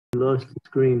Lost the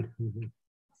screen.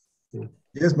 Yeah.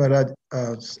 Yes, Maharaj.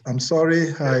 I'm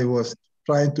sorry, I was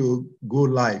trying to go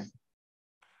live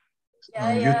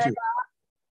on YouTube.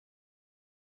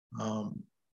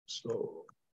 So,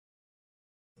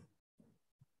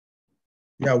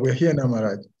 yeah, we're here now,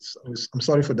 Maharaj. I'm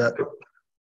sorry for that.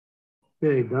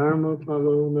 Okay, Dharma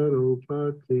Palona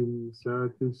Rupatim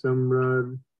Satu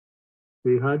Samrad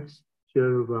Vihats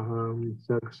Charvaham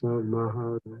Saksa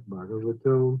Mahar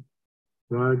Bhagavato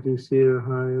Rajasir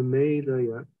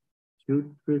Hayamedaya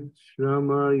Chutrit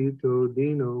Shrama Yuto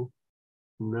Dino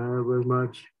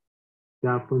Navamach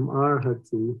Yapam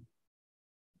Arhati.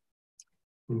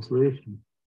 Translation.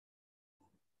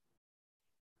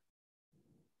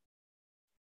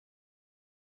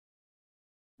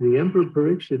 The Emperor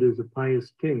Parikshit is a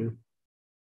pious king.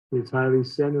 He is highly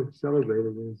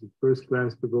celebrated and is a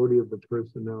first-class devotee of the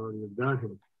personality of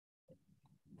Godhead.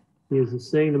 He is a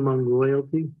saint among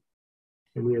royalty,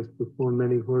 and he has performed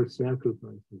many horse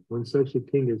sacrifices. When such a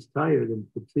king is tired and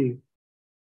fatigued,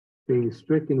 being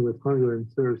stricken with hunger and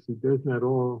thirst, he does not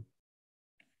all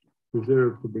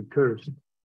deserve to be cursed.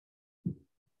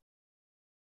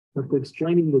 After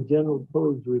explaining the general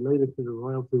codes related to the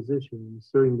royal position,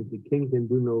 asserting that the king can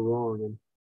do no wrong and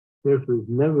therefore is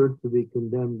never to be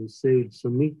condemned, the sage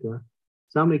Samika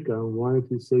wanted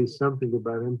to say something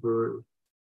about Emperor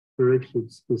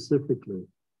Parikshit specifically.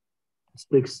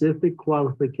 Specific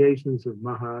qualifications of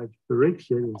Maharaja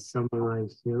Parikshit is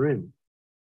summarized herein.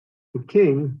 The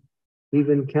king,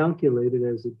 even calculated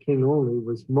as a king only,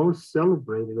 was most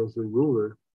celebrated as a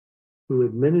ruler who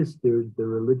administered the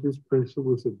religious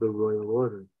principles of the royal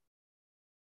order.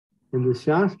 In the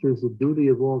Shastras, the duty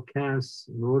of all castes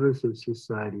and orders of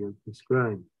society are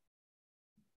prescribed.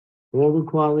 All the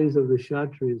qualities of the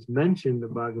Kshatriyas mentioned in the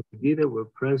Bhagavad Gita were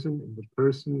present in the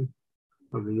person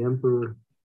of the emperor.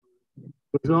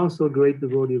 He was also a great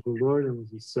devotee of the Lord and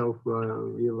was a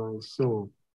self-realized soul.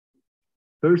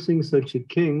 Cursing such a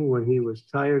king when he was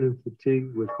tired and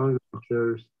fatigued with hunger and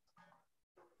thirst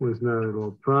was not at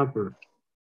all proper.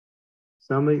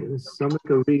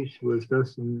 Samika Rish was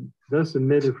thus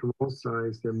admitted from all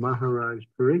sides that Maharaj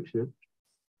Parikshit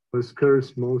was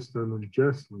cursed most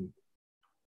unjustly.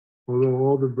 Although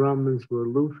all the Brahmins were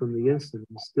aloof from the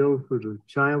incident, still for the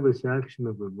childish action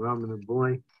of a Brahmana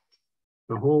boy,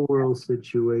 the whole world's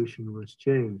situation was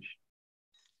changed.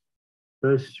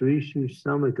 Thus, Sri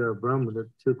Samika Brahmana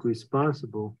took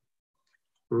responsible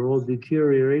for all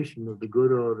deterioration of the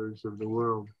good orders of the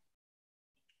world.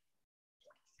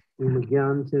 Sri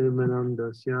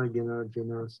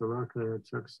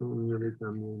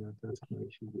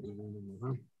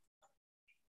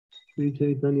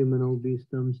Chaitanya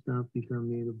Manobhistam Stapikam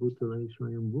Yeda Bhutale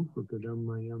Swayam Bhupakadam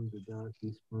Mayam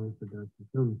Dadasi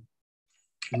Smartadatikam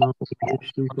Namo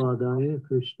Vishnu Padaya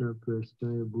Krishna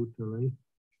Prasthaya Bhutale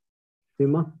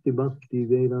Vimakti Bhakti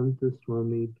Vedanta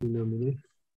Swami Tinamine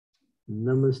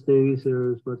Namaste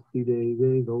Saraswati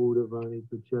Deve Gaudavani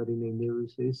Pacharine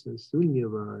Nirasesa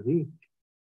Sunyavari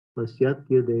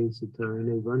Pasyatya De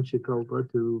Satarine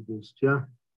Vanchakalpataru Vischa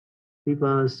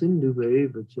Kripa Sindhu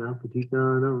Vacha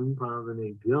Patikanam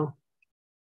Pavanebhyo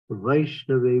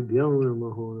Vaishnavebhyo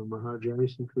Namaho Namaha Jai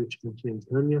Shri Krishna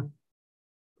Chaitanya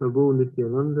Prabhu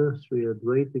Nityananda Sri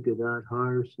Advaita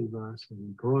Gadadhar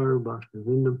Srivasadi Gaur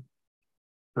Bhaktivinoda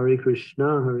Hare Krishna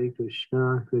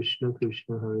Krishna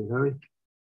Krishna Hare Hare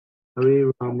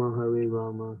Hare Rama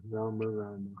Rama Rama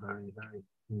Hare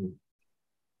Hare.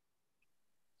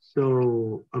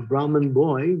 So a Brahmin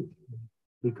boy,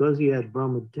 because he had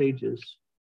Brahma Tejas,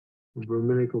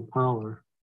 Brahminical power,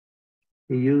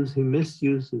 he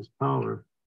misused his power.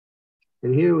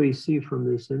 And here we see from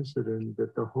this incident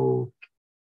that the whole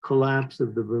collapse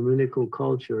of the Brahminical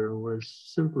culture was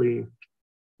simply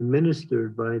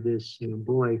administered by this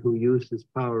boy who used his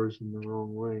powers in the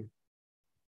wrong way.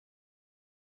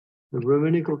 The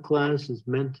Brahminical class is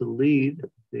meant to lead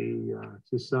the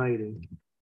society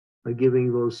by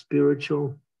giving both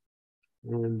spiritual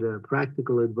and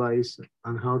practical advice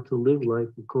on how to live life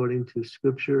according to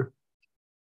scripture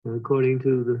and according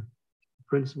to the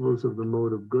principles of the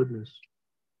mode of goodness.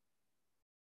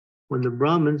 When the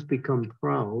Brahmins become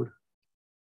proud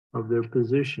of their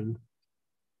position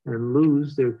and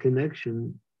lose their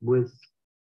connection with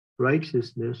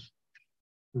righteousness,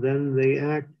 then they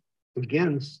act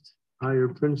against higher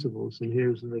principles. And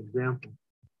here's an example.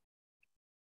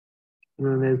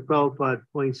 And as Prabhupada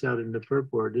points out in the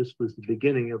purport, this was the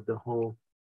beginning of the whole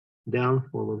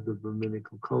downfall of the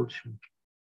Brahminical culture.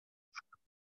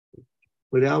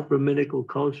 Without Brahminical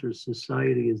culture,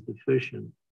 society is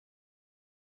deficient.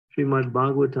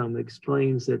 Srimad-Bhagavatam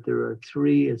explains that there are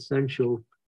three essential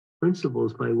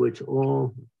principles by which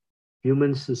all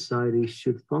human society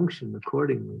should function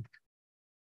accordingly.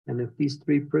 And if these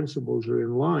three principles are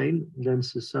in line, then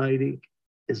society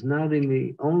is not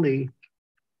only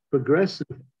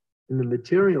progressive in the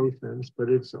material sense, but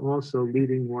it's also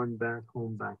leading one back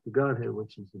home, back to Godhead,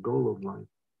 which is the goal of life.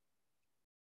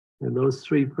 And those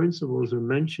three principles are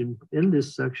mentioned in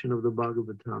this section of the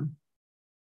Bhagavatam.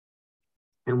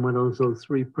 And one of those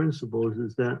three principles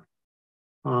is that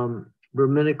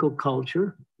Brahminical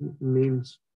culture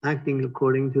means acting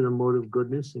according to the mode of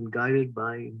goodness and guided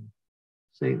by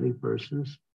saintly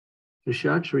persons. The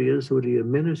Kshatriyas, or the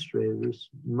administrators,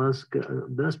 must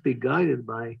be guided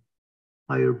by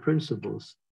higher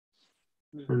principles.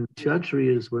 And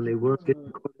Kshatriyas, when they work in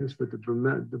accordance with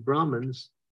the Brahmins,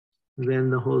 then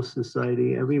the whole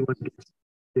society, everyone gets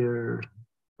their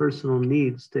personal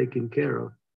needs taken care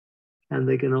of. And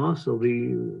they can also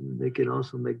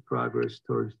make progress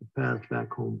towards the path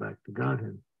back home, back to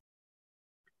Godhead.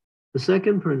 The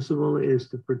second principle is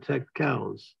to protect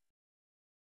cows.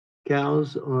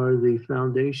 Cows are the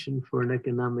foundation for an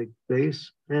economic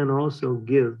base and also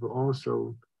give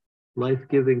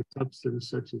life-giving substance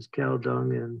such as cow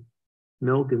dung and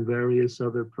milk and various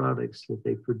other products that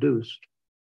they produce.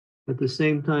 At the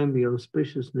same time, the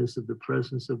auspiciousness of the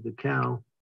presence of the cow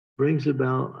brings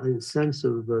about a sense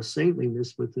of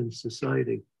saintliness within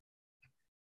society.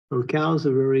 So cows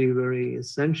are very, very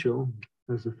essential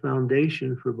as a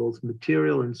foundation for both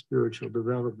material and spiritual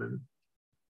development.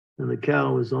 And the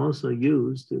cow is also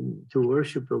used to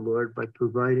worship the Lord by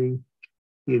providing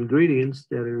the ingredients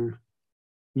that are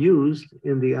used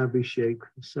in the Abhishek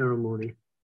ceremony.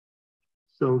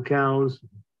 So cows,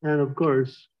 and of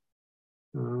course,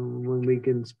 when we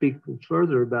can speak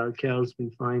further about cows, we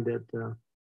find that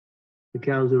the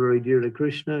cows are very dear to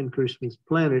Krishna, and Krishna's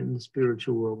planet in the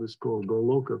spiritual world is called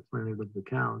Goloka, planet of the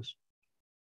cows.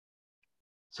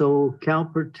 So cow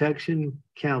protection,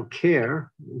 cow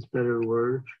care is a better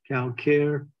word, cow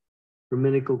care,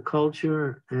 Brahminical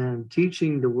culture, and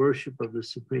teaching the worship of the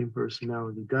Supreme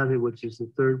Personality, Godhead, which is the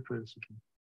third principle.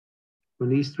 When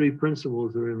these three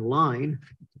principles are in line,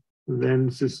 then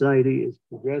society is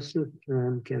progressive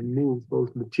and can move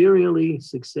both materially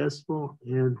successful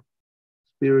and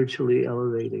spiritually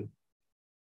elevating.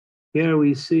 Here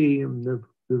we see the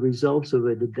results of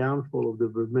the downfall of the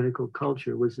Brahminical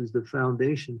culture, which is the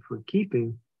foundation for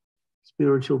keeping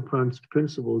spiritual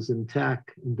principles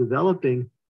intact and developing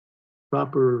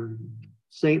proper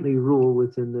saintly rule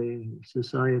within the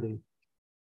society.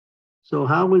 So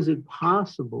how was it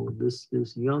possible, this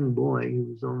young boy, he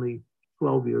was only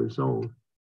 12 years old,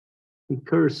 he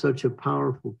cursed such a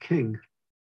powerful king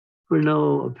for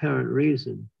no apparent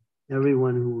reason?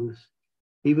 Everyone who was,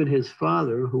 even his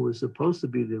father, who was supposed to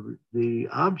be the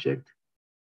object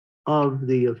of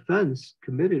the offense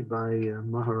committed by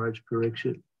Maharaja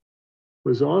Parikshit,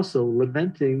 was also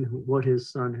lamenting what his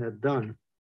son had done.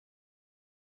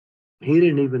 He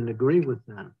didn't even agree with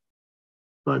that.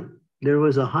 But there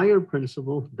was a higher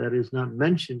principle that is not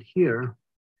mentioned here,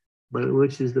 but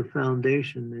which is the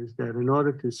foundation, is that in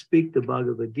order to speak the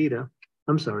Bhagavad Gita,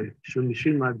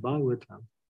 Srimad-Bhagavatam,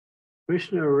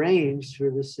 Krishna arranged for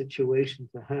this situation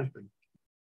to happen.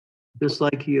 Just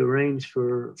like he arranged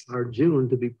for Arjuna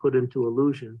to be put into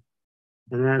illusion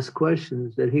and ask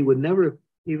questions that he would never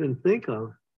even think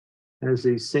of as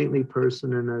a saintly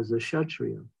person and as a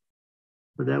Kshatriya.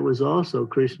 But that was also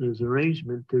Krishna's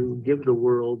arrangement to give the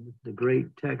world the great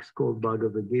text called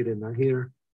Bhagavad Gita. Now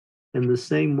here, in the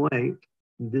same way,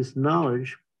 this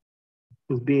knowledge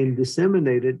is being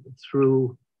disseminated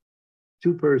through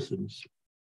two persons,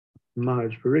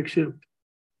 Maharaj Parikshit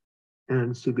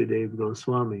and Sukadeva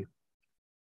Goswami.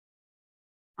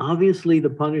 Obviously, the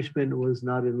punishment was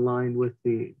not in line with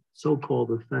the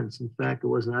so-called offense. In fact, it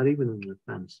was not even an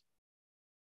offense.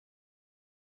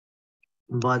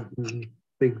 But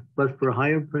for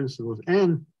higher principles,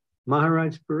 and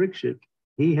Maharaj Parikshit,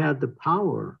 he had the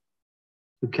power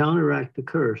to counteract the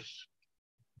curse,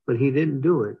 but he didn't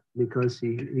do it because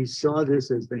he saw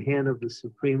this as the hand of the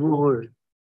Supreme Lord.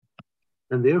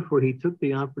 And therefore, he took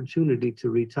the opportunity to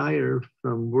retire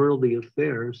from worldly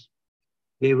affairs,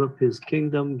 gave up his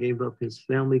kingdom, gave up his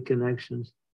family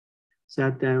connections,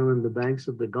 sat down on the banks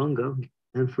of the Ganga,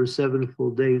 and for 7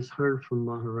 full days heard from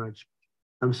from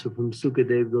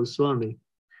Sukadeva Goswami,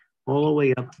 all the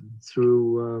way up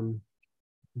through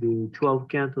the 12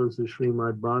 cantos of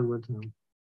Srimad-Bhagavatam.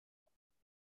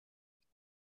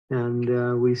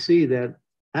 And we see that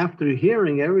after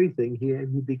hearing everything, he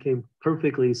became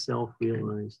perfectly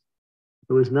self-realized.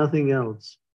 There was nothing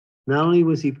else. Not only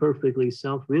was he perfectly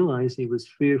self-realized, he was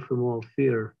free from all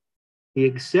fear. He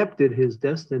accepted his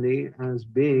destiny as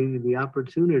being the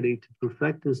opportunity to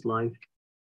perfect his life,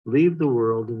 leave the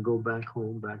world, and go back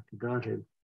home, back to Godhead.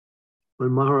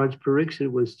 When Maharaj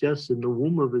Pariksit was just in the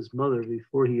womb of his mother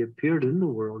before he appeared in the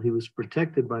world, he was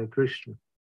protected by Krishna.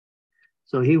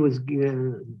 So he was,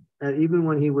 even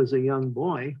when he was a young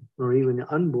boy, or even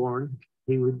unborn,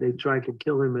 they tried to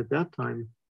kill him at that time.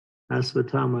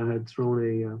 Asvatthama had thrown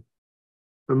a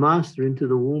Brahmastra into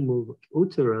the womb of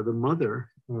Uttara, the mother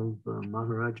of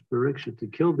Maharaj Pariksit, to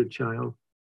kill the child.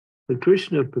 But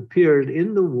Krishna appeared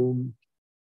in the womb,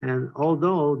 and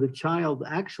although the child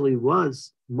actually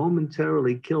was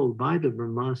momentarily killed by the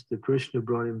Brahmastra, Krishna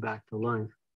brought him back to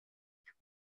life.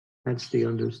 That's the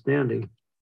understanding.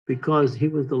 Because he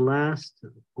was the last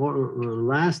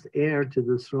heir to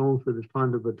the throne for the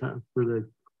Pandava, for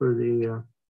the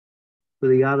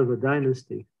Yadava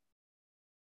dynasty,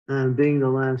 and being the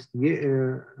last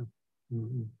heir,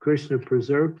 Krishna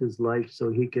preserved his life so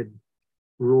he could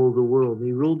rule the world.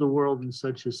 He ruled the world in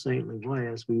such a saintly way,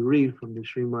 as we read from the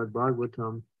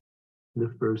Srimad-Bhagavatam, the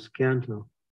first canto.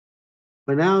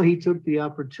 But now he took the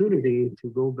opportunity to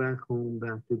go back home,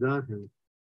 back to Godhead.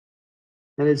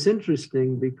 And it's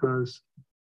interesting because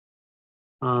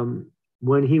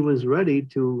when he was ready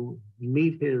to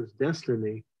meet his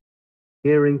destiny,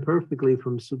 hearing perfectly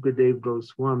from Sukadev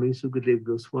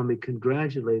Goswami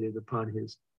congratulated upon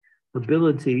his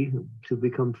ability to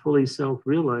become fully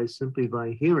self-realized simply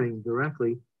by hearing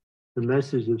directly the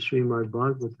message of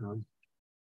Srimad-Bhagavatam.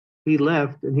 He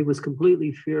left and he was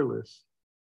completely fearless.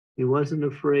 He wasn't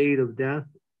afraid of death.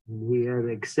 He had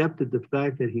accepted the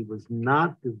fact that he was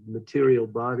not the material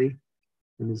body,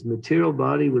 and his material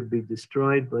body would be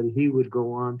destroyed, but he would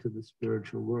go on to the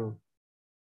spiritual world.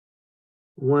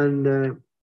 When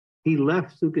he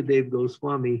left Sukadev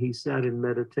Goswami, he sat in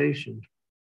meditation,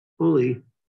 fully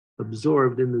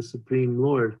absorbed in the Supreme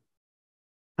Lord.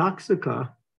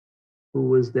 Taksaka, who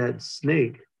was that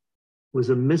snake, was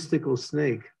a mystical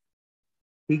snake.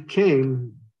 He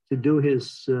came to do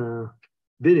his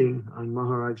bidding on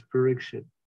Maharaj Pariksit.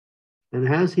 And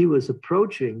as he was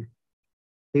approaching,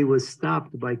 he was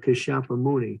stopped by Kashyapa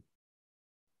Muni.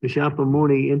 Kashyapa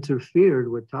Muni interfered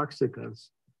with Taksaka,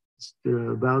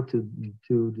 about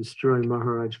to destroy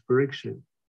Maharaj Pariksit.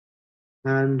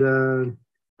 And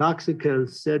Taksaka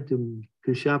said to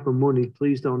Kashyapa Muni,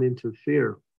 please don't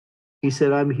interfere. He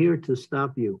said, I'm here to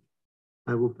stop you.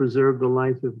 I will preserve the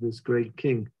life of this great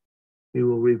king. He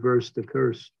will reverse the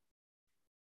curse.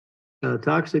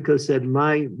 Taksaka said,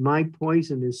 my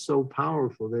poison is so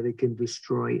powerful that it can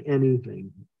destroy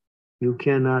anything. You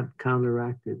cannot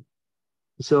counteract it.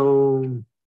 So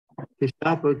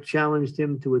Kashyapa challenged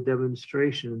him to a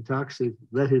demonstration, and Taksaka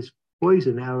let his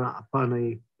poison out upon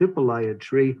a Hippalaya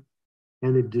tree,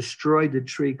 and it destroyed the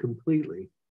tree completely.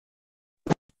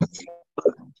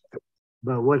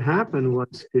 But what happened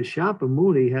was Kashyapa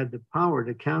Muni had the power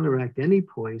to counteract any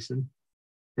poison,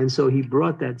 and so he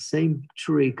brought that same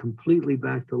tree completely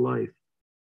back to life.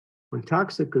 When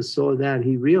Taksaka saw that,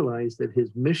 he realized that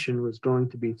his mission was going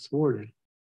to be thwarted.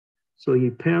 So he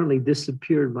apparently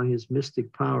disappeared by his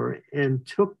mystic power and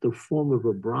took the form of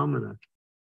a Brahmana.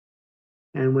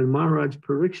 And when Maharaj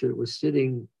Pariksit was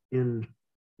sitting in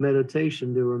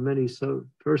meditation, there were many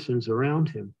persons around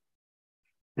him.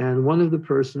 And one of the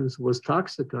persons was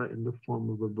Taksaka in the form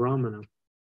of a Brahmana.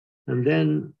 And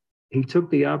then he took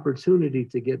the opportunity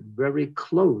to get very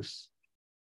close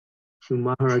to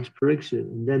Maharaj Pariksit.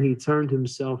 And then he turned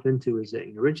himself into his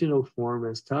original form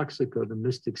as Taksaka, the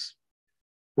mystic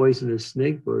poisonous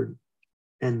snake bird,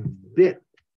 and bit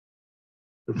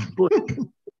the foot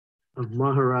of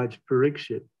Maharaj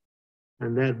Pariksit.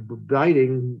 And that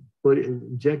biting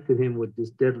injected him with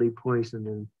this deadly poison,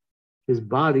 and his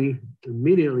body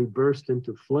immediately burst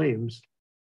into flames,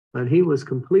 and he was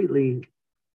completely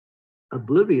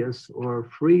oblivious or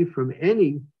free from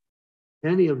any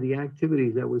of the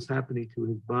activities that was happening to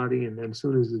his body. And then as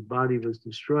soon as his body was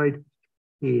destroyed,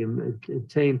 he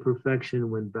attained perfection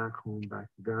and went back home, back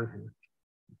to Godhead.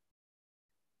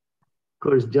 Of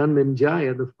course,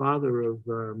 Janmenjaya, the father of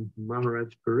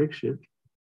Maharaj Pariksit,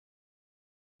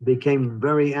 became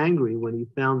very angry when he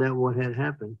found out what had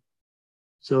happened.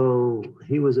 So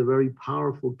he was a very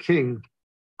powerful king,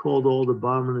 called all the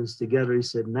Brahmanas together. He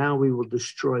said, now we will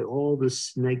destroy all the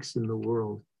snakes in the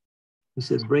world. He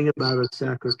said, bring about a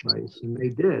sacrifice. And they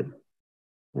did.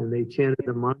 And they chanted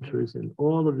the mantras, and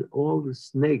all the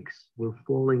snakes were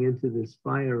falling into this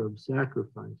fire of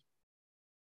sacrifice.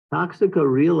 Taksaka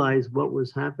realized what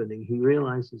was happening. He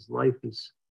realized his life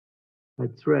is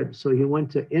at threat. So he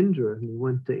went to Indra, and he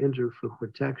went to Indra for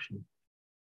protection.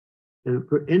 And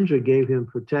Indra gave him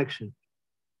protection.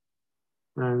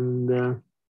 And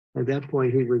at that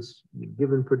point, he was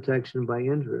given protection by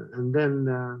Indra. And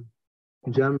then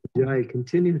Janmejaya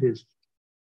continued his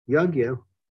yajna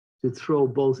to throw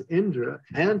both Indra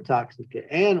and Taksaka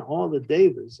and all the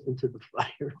devas into the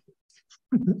fire.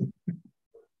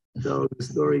 So the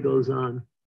story goes on.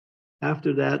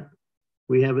 After that,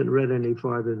 we haven't read any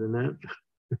farther than that.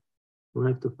 We'll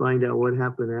have to find out what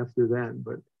happened after that.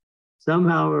 But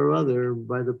somehow or other,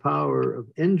 by the power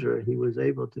of Indra, he was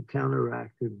able to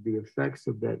counteract the effects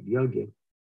of that yajna.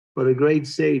 But a great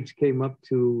sage came up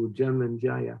to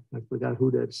Janmejaya. I forgot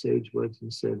who that sage was,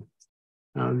 and said,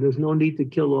 there's no need to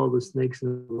kill all the snakes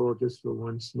in the world just for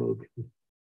one snake.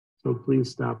 So please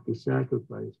stop the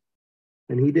sacrifice.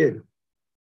 And he did.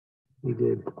 He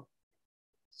did.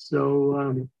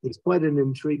 So it's quite an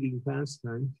intriguing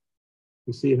pastime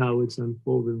to see how it's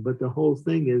unfolding. But the whole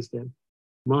thing is that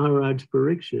Maharaj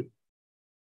Parikshit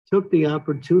took the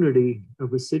opportunity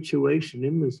of a situation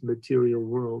in this material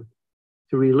world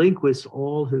to relinquish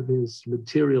all of his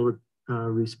material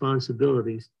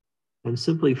responsibilities and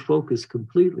simply focus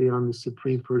completely on the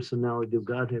Supreme Personality of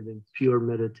Godhead in pure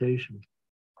meditation.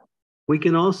 We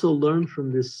can also learn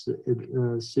from this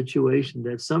situation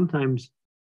that sometimes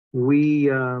we,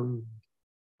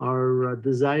 our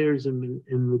desires in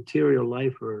material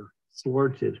life are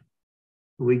thwarted.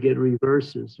 We get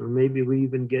reverses, or maybe we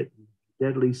even get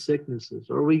deadly sicknesses,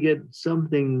 or we get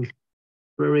something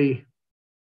very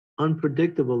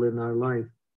unpredictable in our life.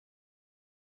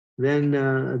 Then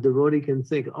a devotee can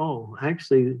think, oh,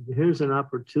 actually, here's an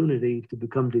opportunity to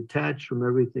become detached from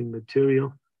everything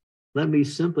material. Let me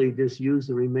simply just use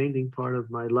the remaining part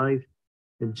of my life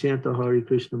and chant the Hare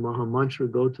Krishna Maha Mantra,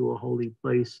 go to a holy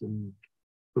place and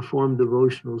perform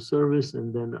devotional service,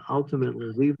 and then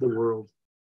ultimately leave the world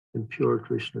in pure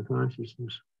Krishna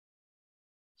consciousness.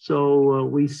 So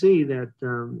we see that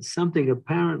something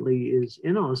apparently is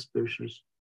inauspicious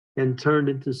and turned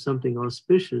into something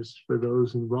auspicious for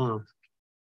those involved.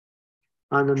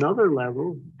 On another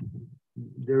level,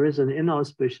 there is an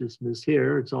inauspiciousness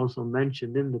here. It's also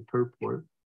mentioned in the purport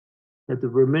that the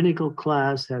Brahminical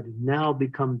class had now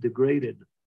become degraded.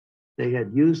 They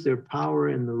had used their power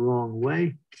in the wrong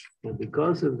way, and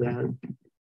because of that,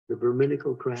 the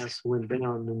Brahminical class went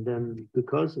down. And then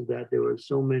because of that, there were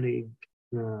so many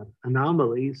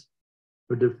anomalies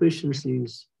or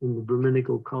deficiencies in the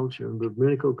Brahminical culture. And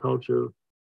Brahminical culture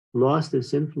lost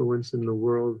its influence in the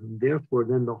world, and therefore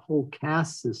then the whole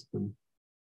caste system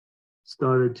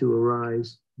started to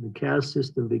arise. The caste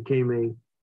system became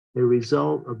a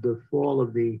result of the fall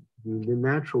of the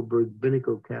natural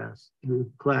Brahminical class. And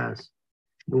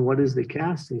what is the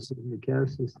caste system? The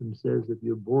caste system says if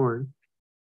you're born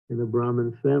in a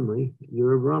Brahmin family,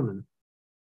 you're a Brahmin.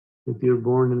 If you're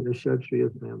born in a Kshatriya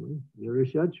family, you're a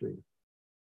Kshatriya.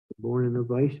 Born in a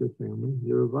Vaishya family,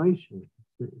 you're a Vaishya,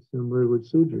 similar with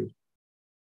Sudras.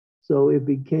 So it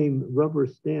became rubber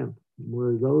stamped,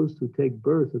 where those who take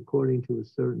birth according to a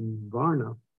certain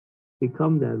Varna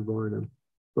become that Varna.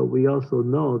 But we also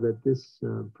know that this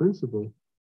principle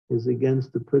is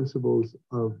against the principles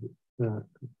of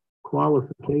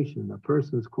qualification. A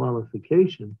person's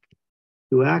qualification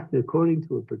to act according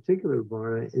to a particular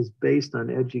Varna is based on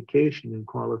education and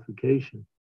qualification,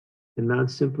 and not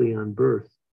simply on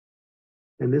birth.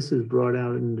 And this is brought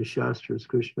out in the Shastras.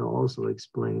 Krishna also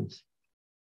explains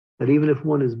that even if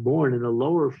one is born in a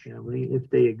lower family, if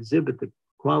they exhibit the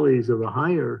qualities of a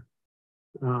higher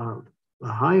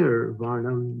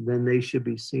Varna, then they should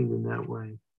be seen in that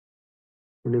way.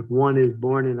 And if one is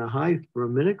born in a high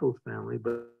Brahminical family,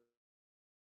 but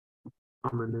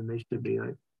then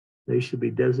they should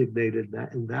be designated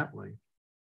that in that way.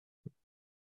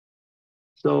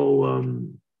 So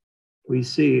we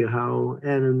see how,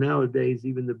 and nowadays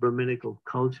even the Brahminical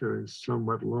culture is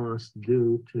somewhat lost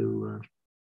due to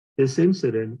this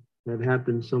incident that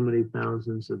happened so many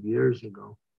thousands of years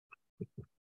ago.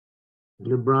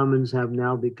 The Brahmins have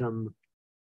now become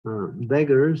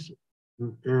beggars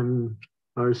and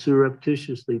are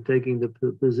surreptitiously taking the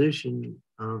position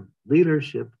of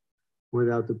leadership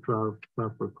without the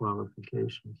proper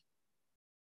qualifications.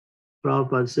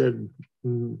 Prabhupada said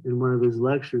in one of his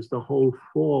lectures, the whole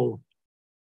fall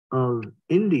of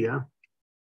India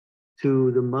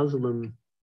to the Muslim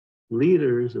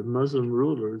leaders, of Muslim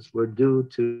rulers, were due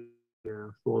to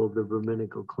the fall of the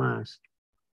Brahminical class.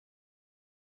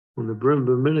 When the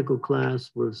Brahminical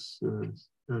class was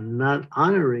not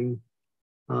honoring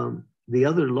the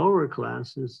other lower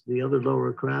classes,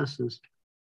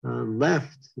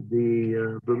 left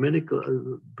the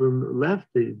left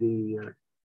the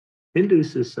Hindu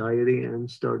society and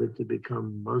started to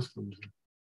become Muslims.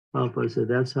 Prabhupada said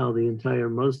that's how the entire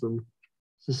Muslim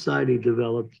society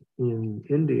developed in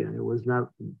India. It was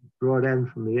not brought in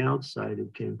from the outside,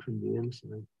 it came from the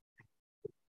inside.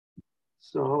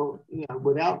 So,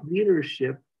 without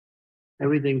leadership,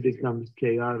 everything becomes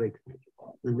chaotic.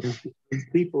 And then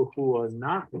people who are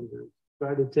not leaders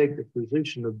try to take the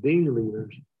position of being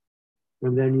leaders.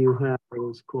 And then you have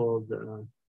what's called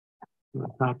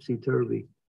topsy-turvy.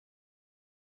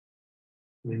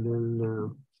 And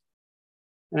then,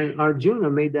 and Arjuna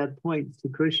made that point to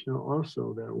Krishna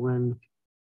also, that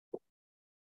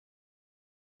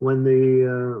when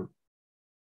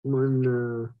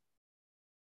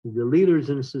the leaders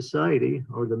in society,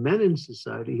 or the men in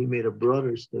society, he made a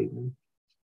broader statement,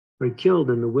 are killed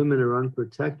and the women are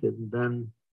unprotected,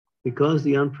 then because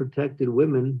the unprotected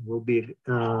women will be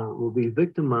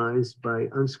victimized by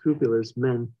unscrupulous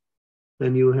men,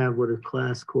 then you have what a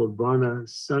class called Varna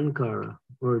Sankara,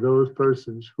 or those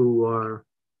persons who are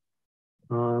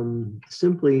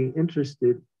simply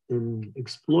interested in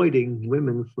exploiting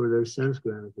women for their sense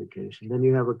gratification. Then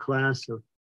you have a class of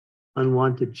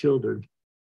unwanted children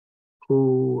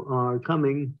who are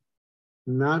coming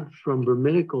not from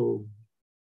Brahminical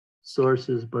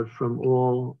sources, but from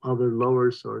all other lower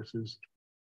sources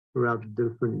throughout the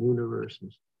different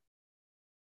universes.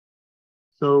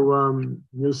 So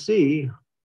you'll see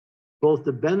both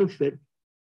the benefit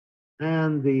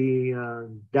and the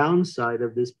downside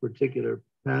of this particular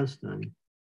pastime.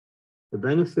 The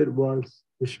benefit was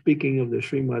the speaking of the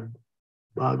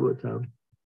Srimad-Bhagavatam.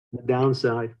 The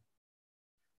downside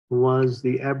was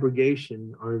the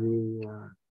abrogation, or the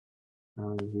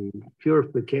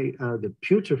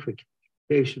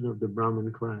putrefaction of the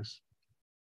Brahmin class.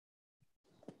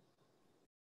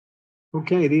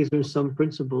 Okay, these are some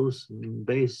principles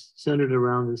centered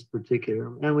around this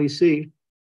particular, and we see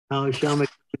how Shamik,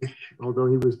 although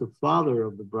he was the father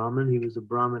of the Brahmin, he was a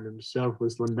Brahmin himself,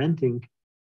 was lamenting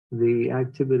the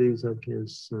activities of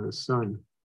his son.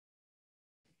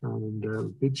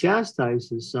 And he chastised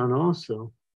his son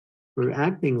also for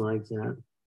acting like that.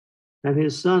 And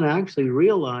his son actually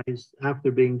realized,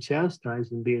 after being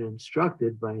chastised and being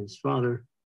instructed by his father,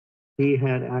 he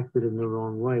had acted in the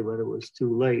wrong way, but it was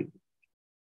too late.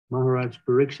 Maharaja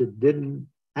Parikshit didn't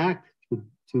act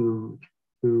to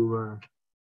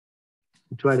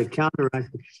try to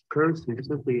counteract the curse. He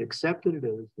simply accepted it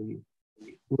as the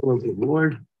will of the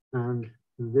Lord. And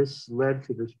this led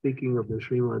to the speaking of the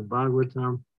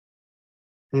Srimad-Bhagavatam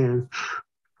and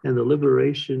the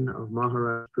liberation of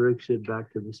Maharaja Parikshit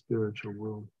back to the spiritual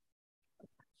world.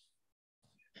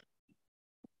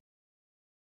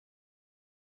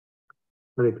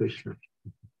 Hare Krishna.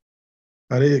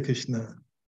 Hare Krishna.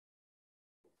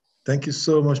 Thank you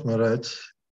so much, Maharaj,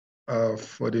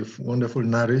 for the wonderful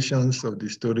narrations of the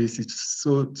stories. It's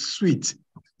so sweet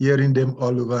hearing them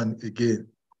all over and again.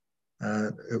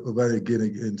 Over and again.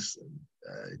 It's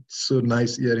so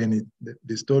nice hearing it.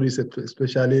 The stories,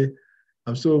 especially,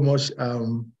 I'm so much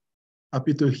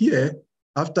happy to hear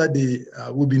after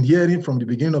we've been hearing from the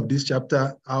beginning of this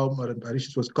chapter how Maharaj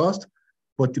Parikshit was cursed,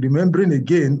 but remembering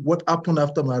again what happened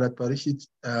after Maharaj Parikshit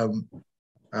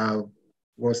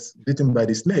was bitten by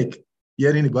the snake,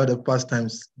 hearing about the past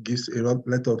times gives a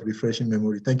lot of refreshing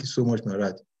memory. Thank you so much,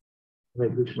 Maharaj.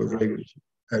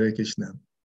 Hare Krishna.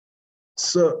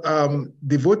 So,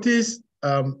 devotees,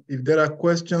 if there are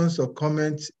questions or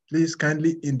comments, please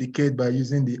kindly indicate by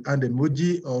using the hand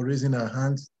emoji or raising our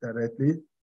hands directly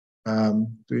to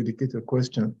indicate a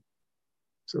question.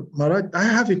 So, Maharaj, I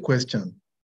have a question.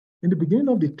 In the beginning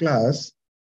of the class,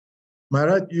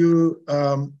 Maharaj, you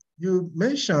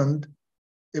mentioned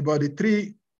about the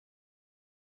 3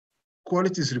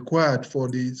 qualities required for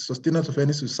the sustenance of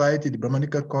any society: the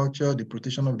Brahmanical culture, the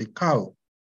protection of the cow,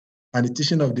 and the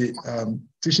teaching of the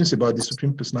teachings about the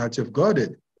Supreme Personality of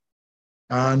Godhead.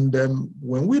 And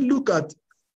when we look at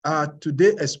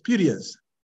today's experience,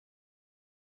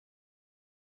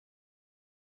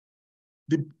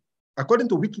 according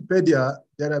to Wikipedia,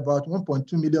 there are about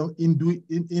 1.2 million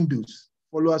Hindus,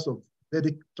 followers of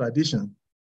Vedic tradition.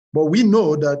 But we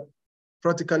know that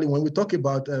practically when we talk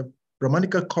about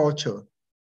Brahmanical culture,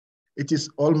 it is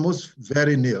almost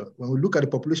very near. When we look at the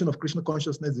population of Krishna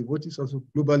consciousness devotees also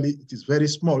globally, it is very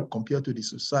small compared to the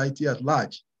society at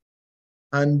large.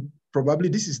 And probably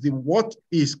this is what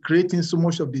is creating so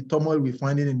much of the turmoil we're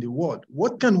finding in the world.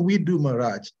 What can we do,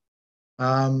 Maharaj,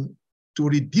 to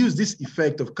reduce this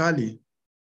effect of Kali,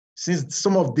 since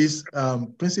some of these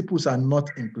principles are not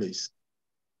in place?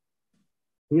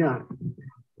 Yeah,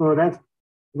 well, that's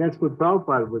what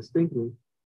Prabhupada was thinking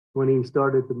when he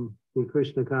started the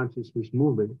Krishna consciousness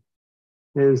movement,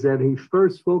 is that he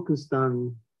first focused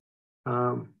on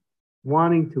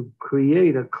wanting to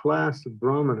create a class of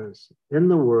brahmanas in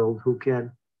the world who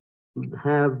can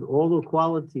have all the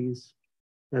qualities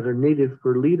that are needed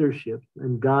for leadership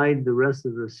and guide the rest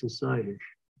of the society.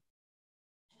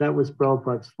 That was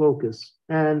Prabhupada's focus,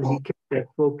 and he kept that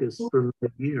focus for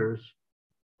many years.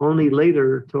 Only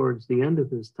later, towards the end of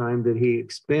his time, did he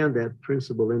expand that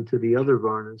principle into the other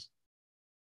varnas.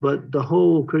 But the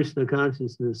whole Krishna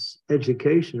consciousness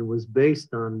education was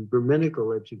based on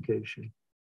Brahminical education.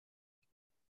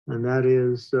 And that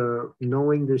is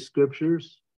knowing the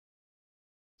scriptures,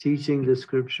 teaching the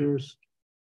scriptures,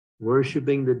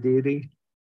 worshiping the deity,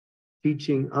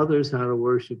 teaching others how to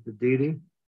worship the deity,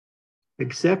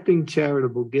 accepting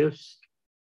charitable gifts.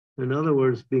 In other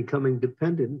words, becoming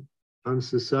dependent on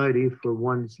society for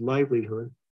one's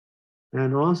livelihood,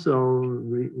 and also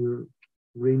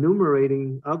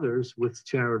remunerating others with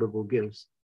charitable gifts.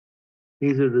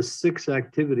 These are the 6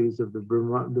 activities of the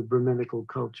Brahminical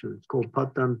culture. It's called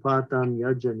Patan,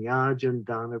 Yajan,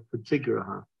 Dana,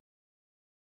 Pratigraha.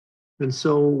 And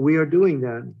so we are doing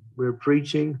that. We're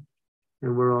preaching,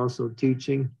 and we're also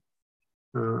teaching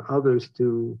others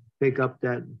to take up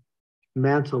that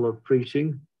mantle of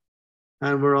preaching.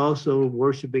 And we're also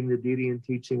worshiping the deity and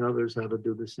teaching others how to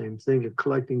do the same thing, and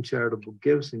collecting charitable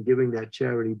gifts and giving that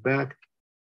charity back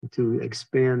to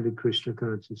expand the Krishna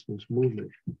consciousness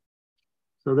movement.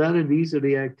 So these are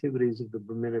the activities of the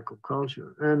Brahminical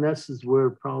culture. And this is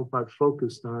where Prabhupada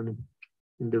focused on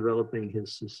in developing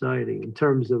his society in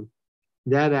terms of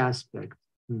that aspect.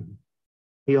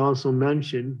 He also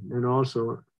mentioned and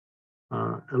also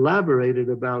elaborated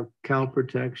about cow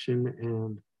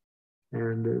protection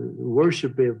and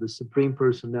worship of the Supreme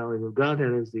Personality of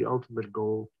Godhead as the ultimate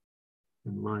goal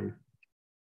in life.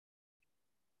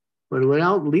 But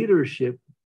without leadership,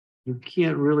 you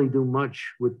can't really do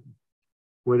much with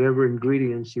whatever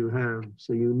ingredients you have.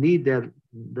 So you need that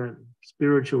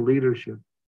spiritual leadership.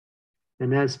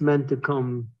 And that's meant to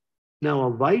come. Now,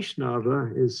 a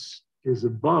Vaishnava is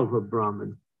above a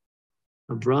Brahmin.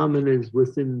 A Brahmin is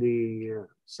within the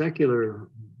secular,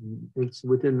 it's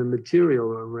within the material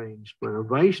range, but a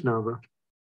Vaishnava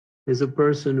is a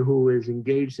person who is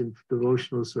engaged in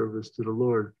devotional service to the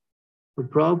Lord. But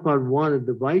Prabhupada wanted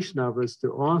the Vaishnavas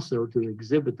to also to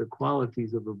exhibit the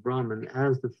qualities of a Brahmin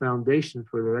as the foundation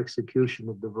for their execution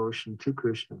of devotion to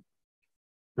Krishna.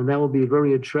 And that will be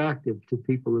very attractive to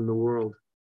people in the world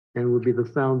and will be the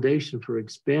foundation for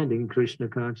expanding Krishna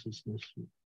consciousness.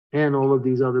 And all of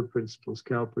these other principles,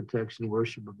 cow protection,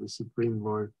 worship of the Supreme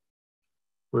Lord,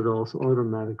 would also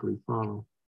automatically follow.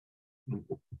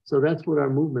 So that's what our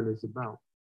movement is about.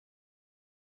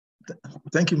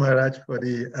 Thank you, Maharaj, for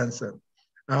the answer.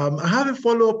 I have a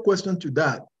follow-up question to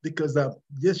that, because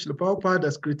yes, Srila Prabhupada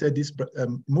has created this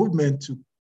movement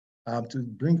to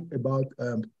bring about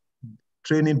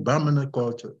training Brahmana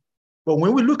culture. But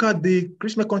when we look at the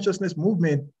Krishna consciousness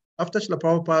movement after Srila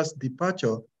Prabhupada's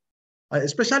departure,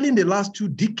 especially in the last 2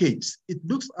 decades, it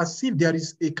looks as if there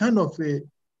is a kind of a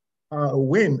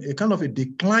kind of a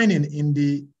decline in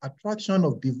the attraction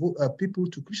of people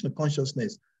to Krishna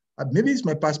consciousness. Maybe it's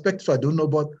my perspective, I don't know,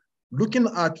 but looking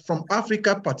at from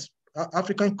African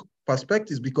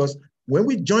perspectives, because when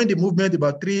we joined the movement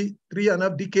about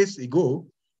 3.5 decades ago,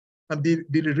 and the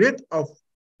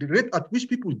rate at which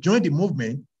people joined the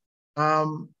movement,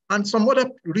 and some other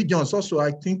regions also,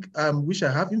 I think, which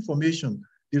I have information,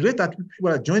 the rate at which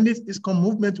people are joining this ISKCON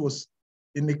movement was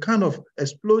in a kind of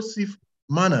explosive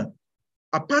manner.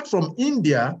 Apart from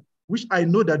India, which I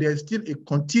know that there is still a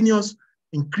continuous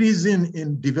increasing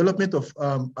in development of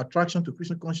attraction to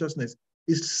Krishna consciousness,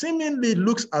 it seemingly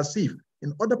looks as if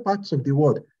in other parts of the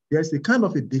world, there's a kind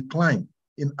of a decline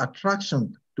in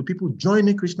attraction to people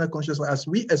joining Krishna consciousness as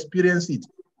we experience it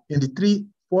in the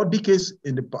 3-4 decades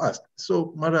in the past.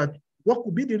 So, Maharaj, what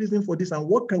could be the reason for this, and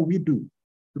what can we do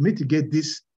to mitigate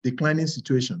this declining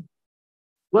situation?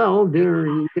 Well, there,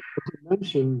 you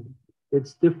mentioned,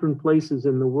 it's different places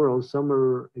in the world. Some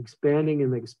are expanding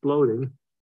and exploding.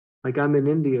 Like I'm in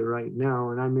India right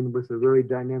now, and I'm in with a very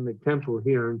dynamic temple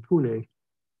here in Pune.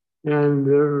 And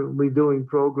we're doing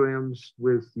programs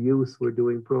with youth. We're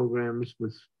doing programs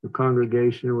with the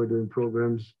congregation. We're doing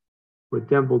programs with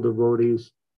temple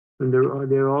devotees. And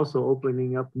they're also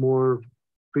opening up more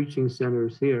preaching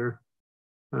centers here.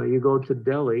 You go to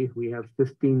Delhi, we have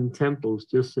 15 temples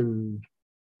just in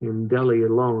Delhi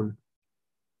alone.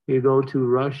 You go to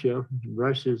Russia,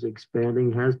 Russia's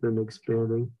expanding, has been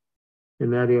expanding in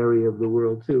that area of the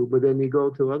world too. But then you go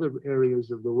to other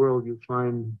areas of the world, you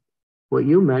find what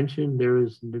you mentioned, there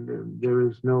is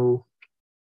no,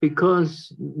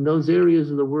 because those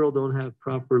areas of the world don't have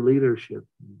proper leadership.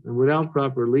 And without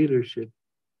proper leadership,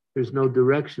 There's no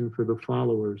direction for the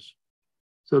followers.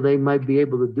 So they might be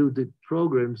able to do the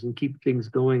programs and keep things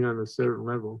going on a certain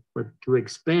level. But to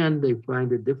expand, they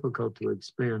find it difficult to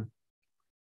expand.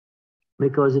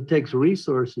 Because it takes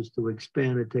resources to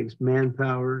expand. It takes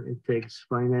manpower. It takes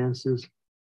finances.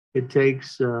 It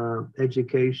takes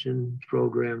education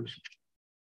programs.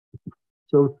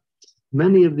 So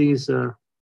many of these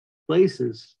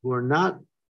places who are not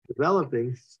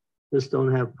developing just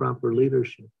don't have proper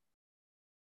leadership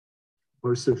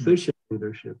or sufficient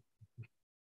leadership.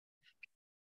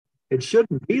 It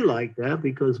shouldn't be like that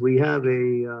because we have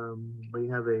a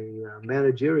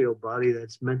managerial body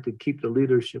that's meant to keep the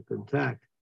leadership intact.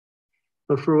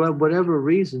 But for whatever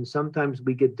reason, sometimes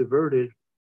we get diverted.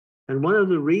 And one of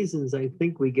the reasons I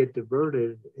think we get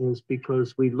diverted is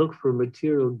because we look for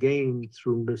material gain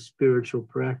through the spiritual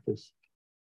practice.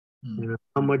 You know,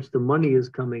 how much the money is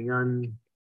coming on,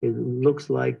 it looks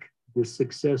like the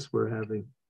success we're having.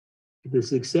 The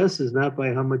success is not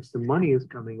by how much the money is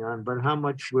coming on, but how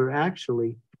much we're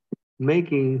actually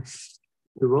making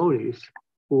devotees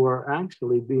who are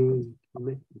actually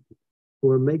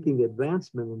making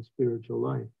advancement in spiritual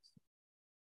life.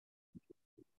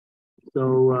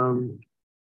 So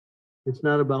it's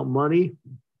not about money,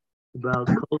 it's about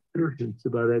culture, it's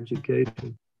about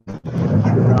education.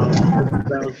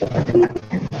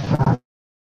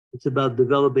 It's about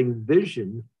developing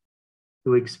vision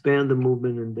to expand the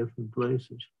movement in different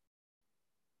places.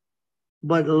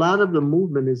 But a lot of the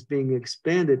movement is being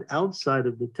expanded outside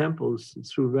of the temples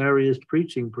through various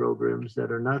preaching programs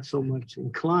that are not so much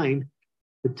inclined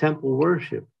to temple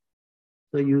worship.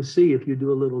 So you see, if you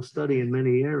do a little study in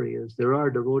many areas, there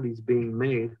are devotees being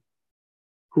made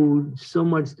who so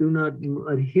much do not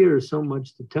adhere so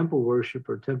much to temple worship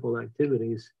or temple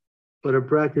activities, but are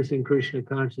practicing Krishna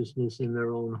consciousness in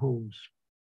their own homes.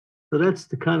 So that's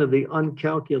the kind of the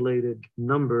uncalculated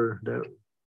number that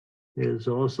is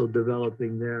also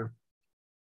developing there.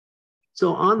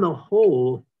 So on the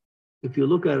whole, if you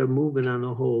look at a movement on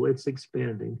the whole, it's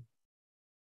expanding.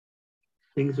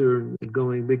 Things are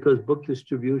going, because book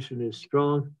distribution is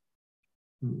strong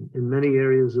in many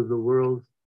areas of the world,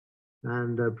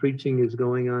 and preaching is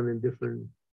going on in different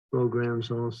programs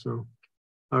also.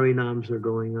 Harinams are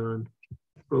going on,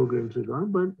 programs are going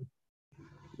on, but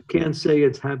you can't say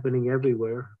it's happening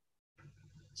everywhere.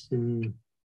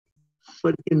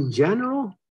 But in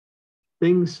general,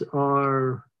 things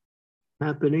are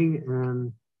happening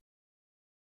and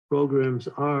programs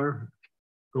are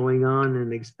going on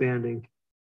and expanding.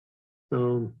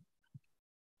 So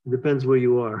it depends where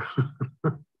you are.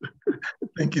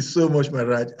 Thank you so much,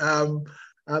 Maharaj. I'm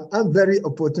very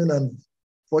opportune and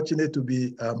fortunate to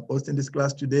be hosting this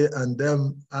class today, and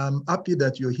I'm happy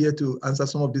that you're here to answer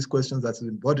some of these questions that's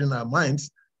been bothering our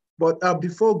minds. But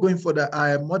before going further,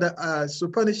 Mother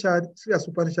Supanishad, Sri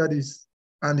Supanishad is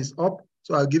up,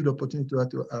 so I'll give the opportunity to her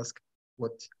to ask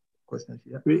what question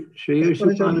she has. Shri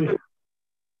Supanishad.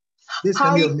 Please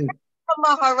can you unmute.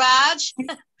 Maharaj.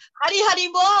 Hari Hari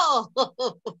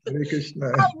Bol. Hare Krishna.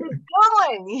 How you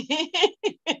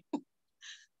doing?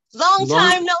 Long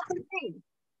time no see.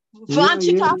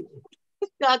 Vanchika.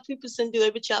 God people send you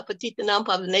every chapter Titanam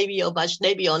Pavnavio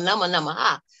Vaishnavio Nama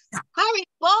Namaha. Hari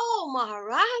Bol,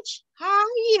 Maharaj. How are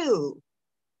you?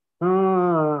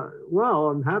 Well,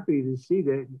 I'm happy to see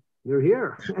that you're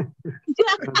here.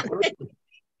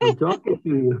 I'm talking to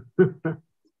you.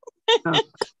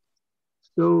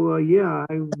 So yeah,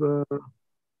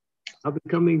 I'll be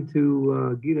coming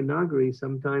to Gita Nagari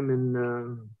sometime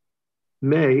in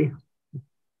May.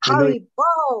 Hari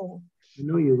Bol. I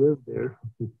know you live there.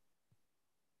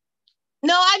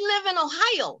 No, I live in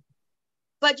Ohio,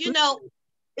 but you know,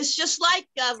 it's just like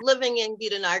living in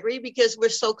Gita Nagari because we're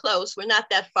so close. We're not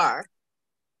that far.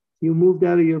 You moved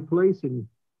out of your place and.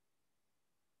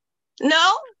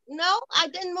 No, I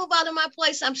didn't move out of my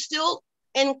place. I'm still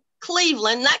in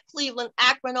Cleveland, not Cleveland,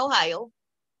 Akron, Ohio.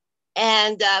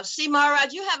 And see,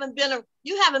 Maharaj, you haven't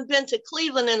been to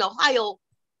Cleveland in Ohio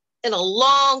in a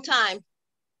long time.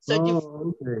 So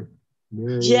okay.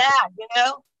 Yeah, you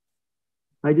know.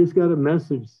 I just got a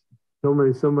message.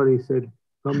 Somebody said,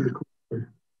 come to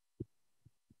Cleveland.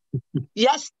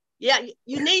 Yes, yeah,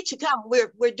 you need to come.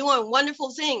 We're doing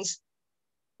wonderful things.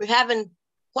 We're having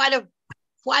quite a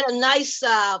nice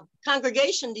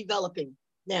congregation developing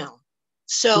now.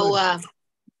 So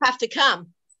have to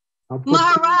come.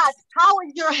 Maharaj, how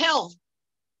is your health?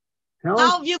 How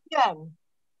have you been?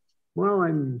 Well,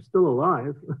 I'm still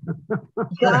alive.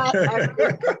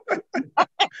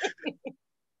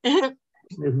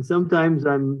 And sometimes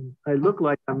I look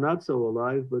like I'm not so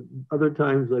alive, but other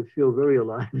times I feel very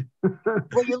alive.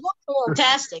 Well, you look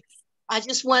fantastic. I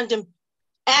just wanted to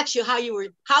ask you how you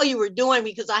were doing,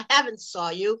 because I haven't saw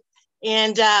you,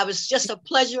 and it was just a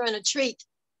pleasure and a treat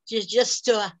just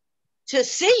to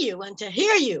see you and to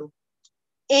hear you.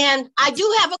 And I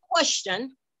do have a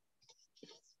question.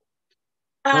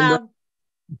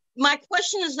 My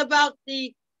question is about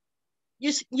you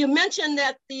mentioned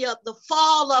that the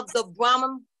fall of the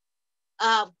Brahmin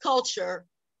culture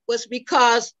was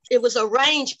because it was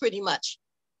arranged pretty much.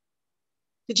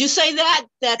 Did you say that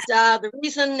the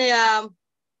reason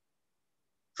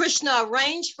Krishna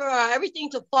arranged for everything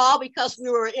to fall because we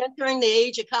were entering the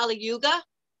age of Kali Yuga?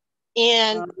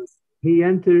 And he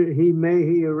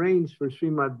arranged for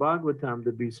Srimad-Bhagavatam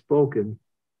to be spoken.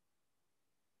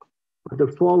 But the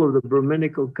fall of the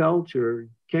Brahminical culture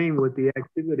came with the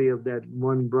activity of that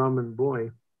one Brahmin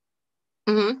boy.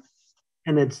 Mm-hmm.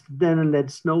 And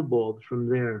that snowballed from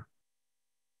there.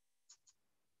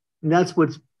 And that's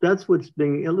what's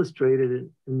being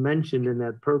illustrated and mentioned in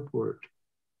that purport.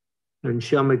 And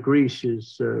Shamagrish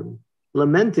is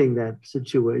lamenting that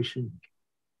situation.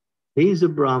 He's a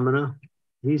Brahmana.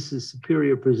 He's a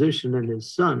superior position in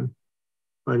his son.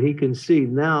 But he can see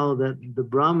now that the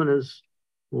Brahmanas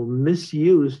will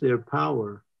misuse their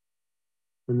power.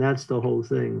 And that's the whole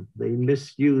thing. They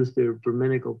misuse their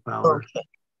Brahminical power. Okay.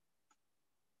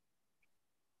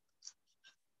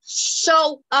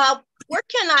 So where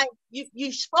can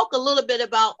you spoke a little bit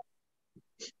about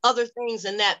other things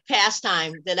in that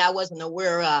pastime that I wasn't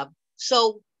aware of.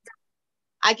 So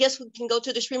I guess we can go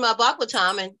to the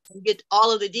Srimad-Bhagavatam and get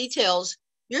all of the details.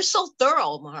 You're so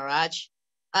thorough, Maharaj.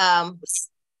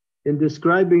 In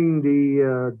describing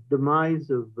the demise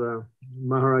of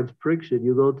Maharaj Parikshit,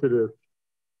 you go to the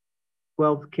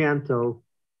 12th canto,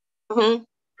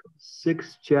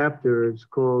 6th chapter. It's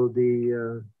called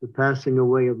the passing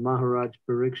away of Maharaj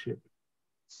Parikshit.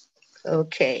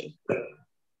 Okay.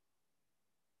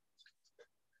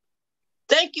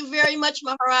 Thank you very much,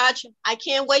 Maharaj. I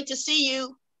can't wait to see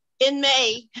you in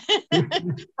May.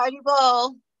 Party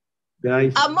ball.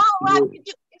 Guys, Maharaj, is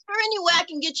there any way I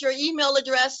can get your email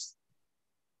address?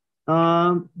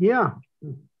 Yeah.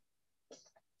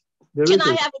 Can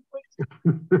I have it,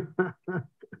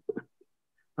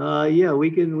 please? Yeah,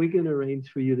 we can arrange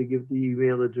for you to give the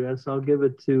email address. I'll give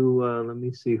it to let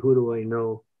me see, who do I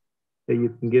know that you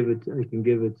can give it to? I can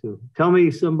give it to. Tell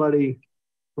me somebody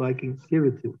who I can give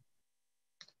it to.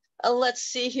 Let's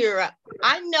see here.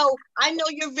 I know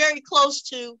you're very close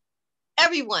to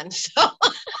everyone, so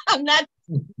I'm not.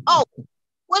 Oh,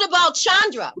 what about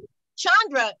Chandra?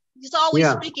 Chandra, he's always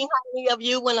speaking highly of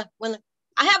you. When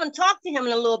I haven't talked to him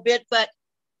in a little bit, but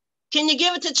can you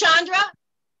give it to Chandra?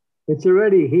 It's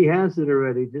already, he has it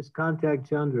already. Just contact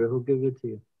Chandra, he'll give it to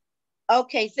you.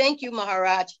 Okay, thank you,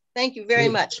 Maharaj. Thank you very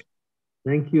much.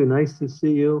 Thank you, nice to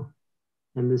see you.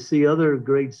 And to see other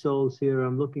great souls here.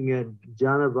 I'm looking at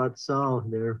Jana Vatsal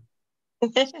there.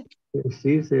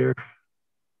 She's there.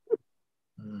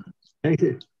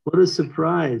 What a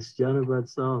surprise, Jana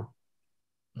Vatsal.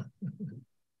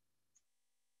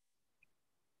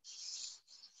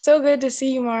 So good to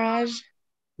see you, Maharaj.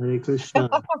 Hare Krishna.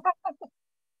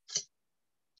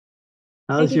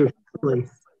 How's your family?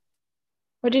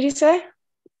 What did you say?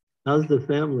 How's the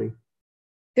family?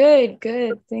 Good,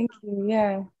 good. Thank you.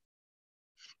 Yeah.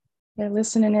 They're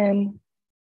listening in.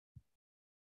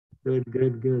 Good,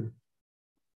 good, good.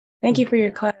 Thank you for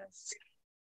your class.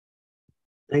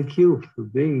 Thank you for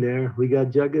being there. We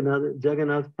got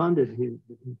Jagannath Pandit.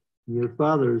 Your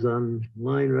father's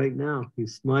online right now.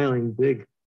 He's smiling big.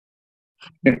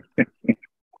 Hare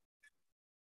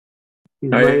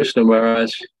Krishna,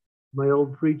 Maharaj. My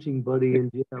old preaching buddy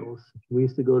in jails. We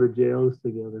used to go to jails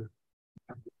together.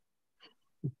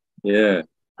 Yeah.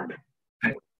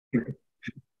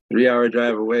 3-hour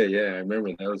drive away. Yeah, I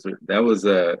remember that was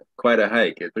quite a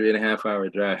hike, a 3.5-hour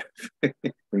drive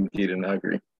from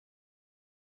Gitanagari.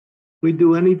 We'd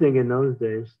do anything in those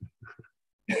days.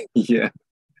 Yeah.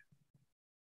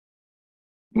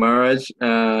 Maharaj,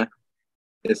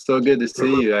 it's so good to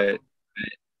see you.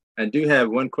 I do have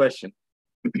one question.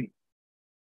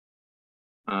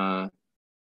 I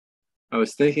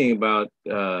was thinking about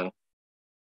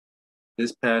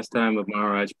this pastime of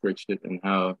Maharaj Parikshit and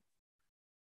how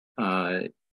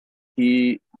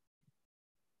he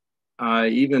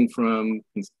even from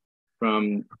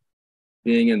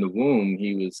being in the womb,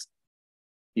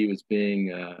 he was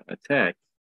being attacked,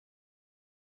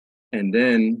 and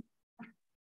then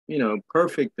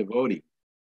perfect devotee,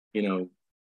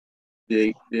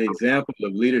 the example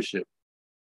of leadership,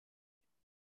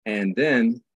 and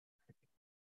then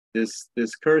this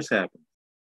curse happened.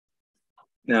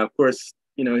 Now, of course,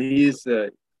 he's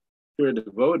a pure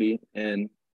devotee, and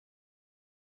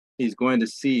he's going to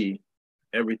see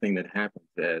everything that happens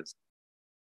as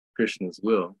Krishna's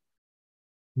will.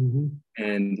 Mm-hmm.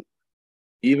 And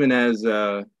even as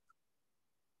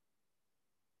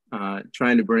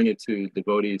trying to bring it to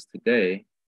devotees today,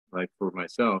 like for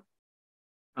myself,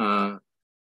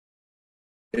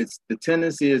 it's the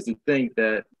tendency is to think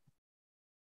that,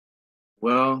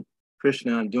 well,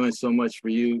 Krishna, I'm doing so much for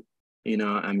you. You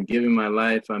know, I'm giving my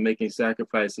life, I'm making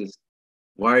sacrifices.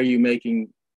 Why are you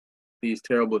making these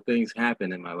terrible things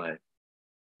happen in my life?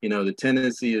 You know, the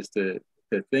tendency is to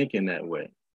think in that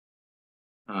way.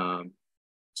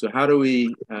 So how do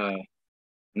we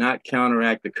not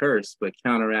counteract the curse, but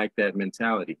counteract that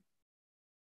mentality?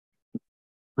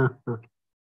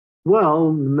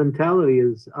 Well, the mentality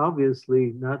is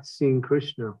obviously not seeing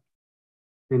Krishna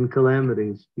in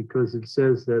calamities, because it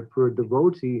says that for a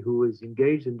devotee who is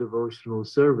engaged in devotional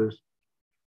service,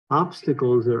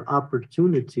 obstacles are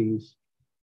opportunities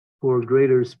for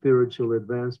greater spiritual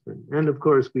advancement. And of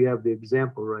course, we have the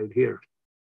example right here.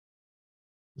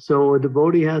 So a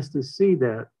devotee has to see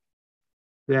that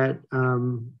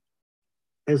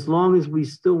as long as we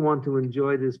still want to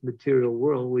enjoy this material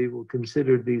world, we will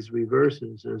consider these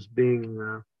reverses as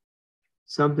being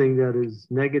something that is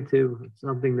negative,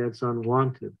 something that's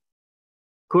unwanted.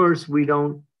 Of course, we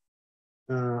don't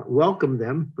welcome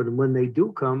them, but when they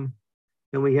do come,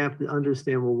 then we have to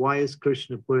understand, well, why is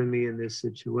Krishna putting me in this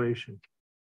situation?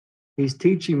 He's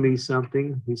teaching me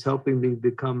something. He's helping me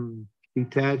become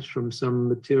detached from some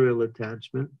material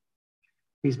attachment.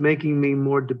 He's making me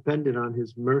more dependent on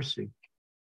his mercy.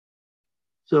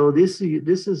 So this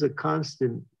is a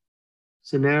constant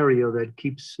scenario that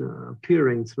keeps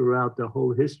appearing throughout the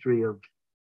whole history of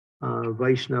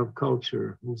Vaishnav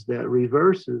culture, is that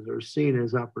reverses are seen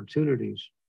as opportunities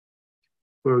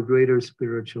for a greater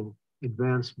spiritual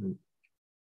advancement.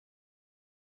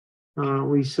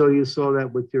 You saw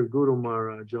that with your Guru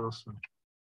Maharaj also.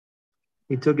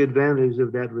 He took advantage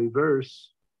of that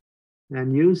reverse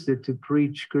and used it to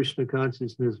preach Krishna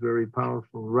consciousness very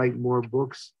powerful, write more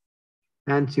books,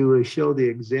 and to show the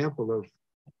example of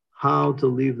how to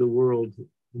leave the world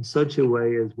in such a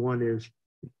way as one is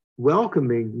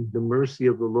welcoming the mercy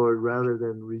of the Lord rather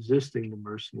than resisting the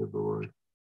mercy of the Lord.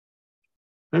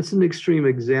 That's an extreme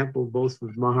example, both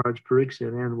with Maharaj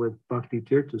Pariksit and with Bhakti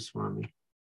Tirtha Swami.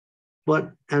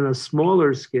 But on a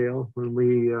smaller scale, when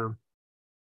we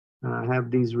have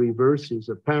these reverses,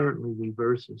 apparently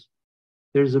reverses,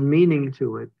 there's a meaning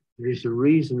to it, there's a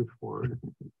reason for it,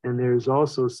 and there's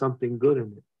also something good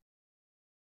in it.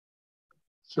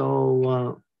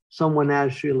 So someone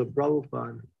asked Srila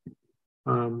Prabhupada,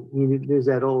 there's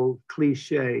that old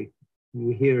cliche, you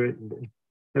hear it,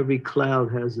 every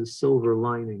cloud has a silver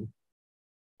lining.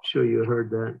 I'm sure you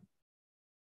heard that.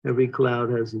 Every cloud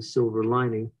has a silver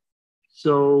lining.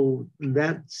 So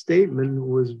that statement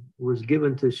was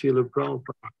given to Srila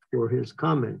Prabhupada for his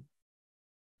comment.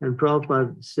 And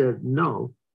Prabhupada said,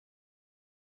 no,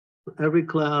 every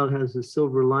cloud has a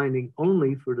silver lining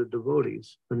only for the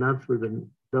devotees, but not for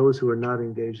those who are not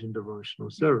engaged in devotional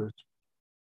service.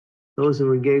 Those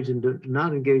who are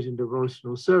not engaged in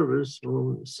devotional service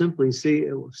will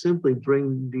simply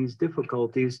bring these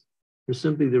difficulties. They're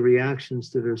simply the reactions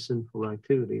to their sinful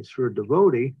activities. For a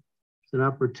devotee, it's an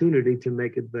opportunity to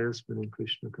make advancement in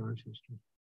Krishna consciousness.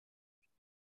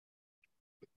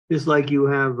 Just like you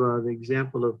have the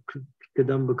example of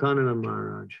Kadambakanana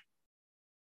Maharaj.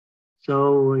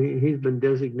 So he's been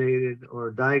designated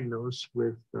or diagnosed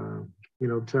with,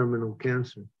 terminal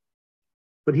cancer.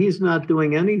 But he's not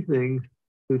doing anything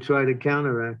to try to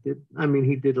counteract it. I mean,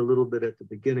 he did a little bit at the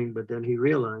beginning, but then he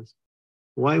realized,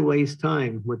 why waste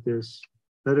time with this?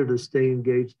 Better to stay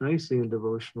engaged nicely in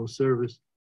devotional service,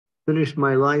 finish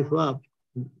my life up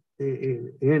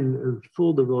in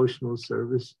full devotional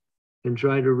service, and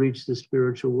try to reach the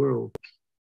spiritual world,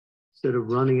 instead of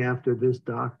running after this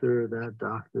doctor, that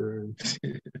doctor,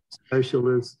 and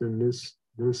specialist, and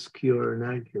this cure and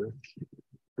that cure.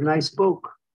 And I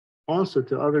spoke also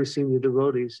to other senior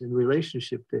devotees in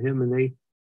relationship to him, and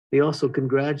they also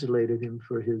congratulated him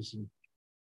for his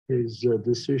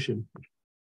decision.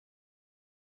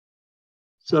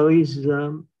 So he's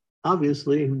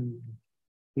obviously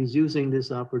he's using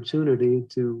this opportunity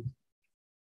to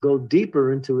go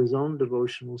deeper into his own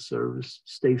devotional service,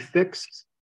 stay fixed,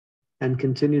 and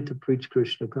continue to preach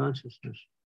Krishna consciousness.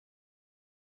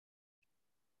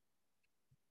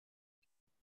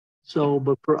 So,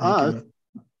 but for us,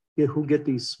 who get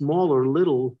these smaller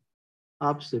little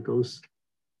obstacles,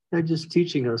 they're just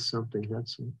teaching us something.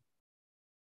 That's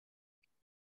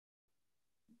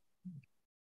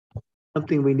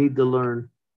something we need to learn,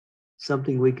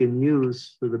 something we can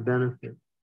use for the benefit.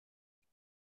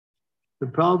 The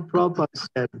Prabhupada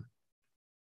said,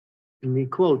 and he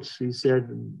quotes, he said,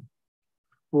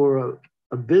 for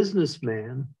a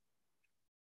businessman,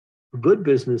 a good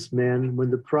businessman, when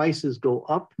the prices go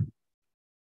up,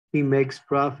 he makes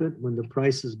profit. When the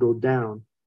prices go down,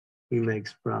 he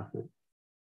makes profit.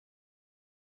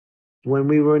 When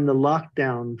we were in the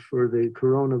lockdown for the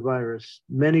coronavirus,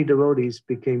 many devotees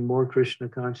became more Krishna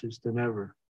conscious than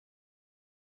ever.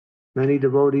 Many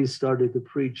devotees started to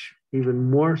preach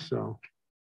even more so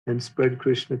and spread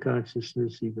Krishna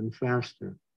consciousness even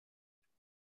faster.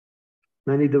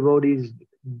 Many devotees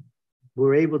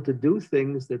were able to do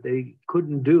things that they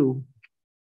couldn't do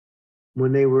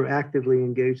when they were actively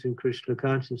engaged in Krishna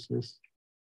consciousness.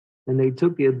 And they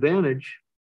took the advantage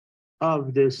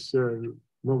of this,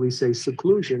 what we say,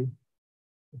 seclusion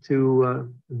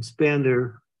to expand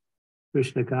their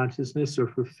Krishna consciousness or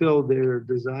fulfill their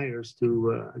desires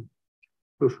to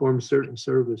perform certain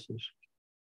services.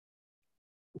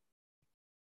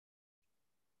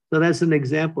 So that's an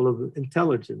example of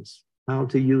intelligence, how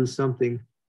to use something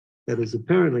that is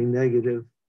apparently negative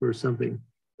for something.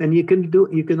 And you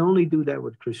can only do that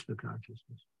with Krishna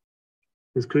consciousness.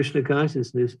 Because Krishna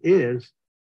consciousness is,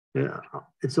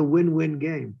 it's a win-win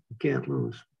game. You can't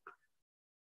lose.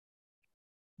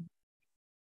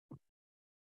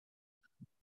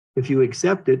 If you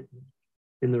accept it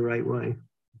in the right way.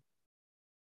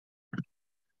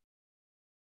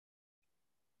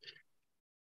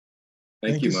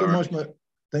 Thank you so much.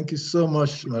 Thank you so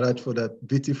much, Maharaj, for that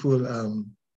beautiful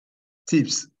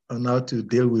tips on how to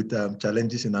deal with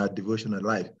challenges in our devotional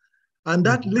life. And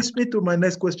that leads me to my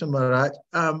next question, Maharaj.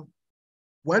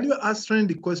 While you're answering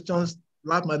the questions,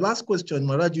 like my last question,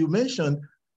 Maharaj,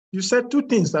 you said two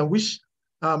things, and which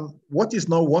what is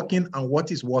not working and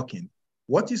what is working.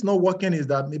 What is not working is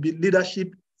that maybe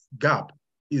leadership gap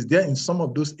is there in some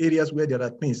of those areas where there are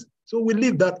things. So we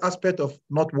leave that aspect of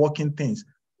not working things.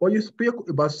 But you spoke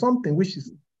about something which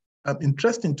is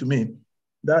interesting to me,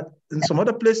 that in some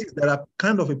other places there are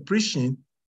kind of a preaching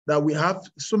that we have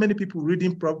so many people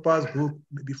reading Prabhupada's book,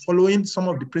 maybe following some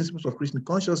of the principles of Krishna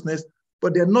consciousness,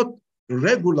 but they're not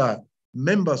regular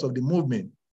members of the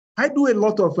movement. I do a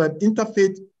lot of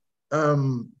interfaith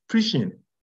preaching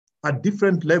at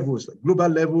different levels, global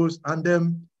levels,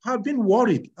 and I've been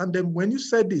worried. And then when you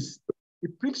said this,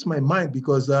 it pricks my mind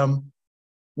because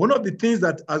one of the things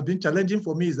that has been challenging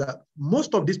for me is that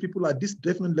most of these people at this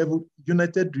different level,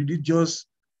 United Religious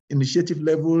Initiative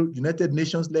level, United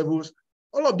Nations levels,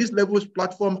 all of these levels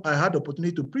platform, I had the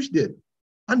opportunity to preach there.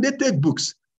 And they take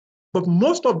books. But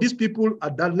most of these people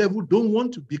at that level don't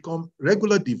want to become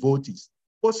regular devotees.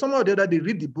 But somehow or the other, they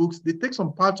read the books, they take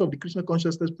some parts of the Krishna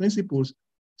consciousness principles.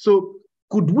 So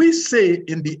could we say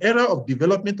in the era of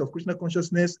development of Krishna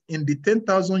consciousness, in the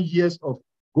 10,000 years of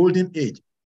golden age,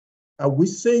 are we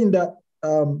saying that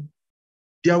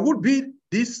there would be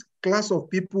this class of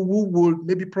people who will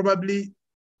maybe probably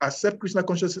accept Krishna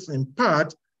consciousness in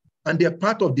part, and they're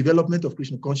part of development of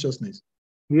Krishna consciousness?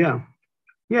 Yeah.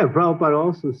 Yeah, Prabhupada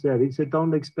also said, he said,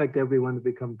 don't expect everyone to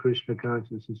become Krishna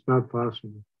conscious. It's not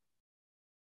possible.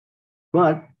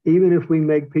 But even if we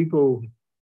make people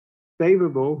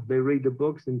favorable, they read the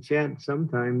books and chant,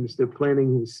 sometimes they're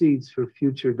planting the seeds for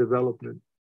future development.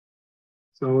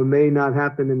 So it may not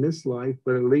happen in this life,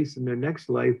 but at least in their next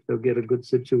life, they'll get a good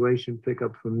situation, pick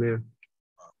up from there.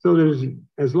 So there's,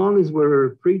 as long as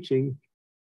we're preaching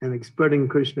and spreading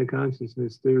Krishna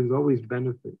consciousness, there's always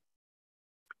benefit.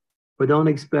 But don't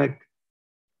expect,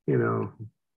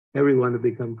 everyone to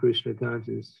become Krishna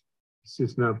conscious. It's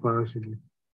just not possible.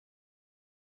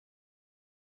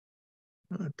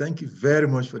 Thank you very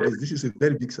much for this. This is a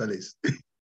very big solace.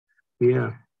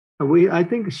 Yeah. I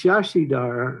think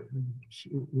Shashidhar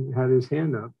had his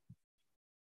hand up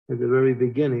at the very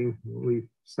beginning. We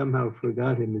somehow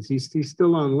forgot him. He's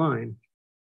still online.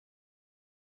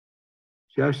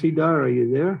 Shashidhar, are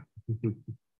you there?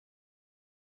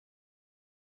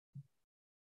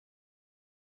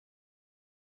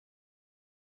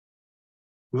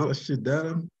 Well,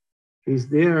 Shashidhar. He's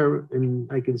there,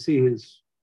 and I can see his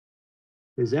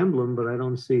emblem, but I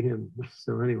don't see him.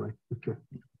 So anyway.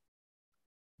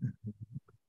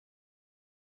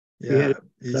 Yeah,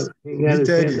 he had his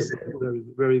hand at the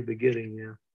very beginning,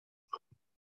 yeah.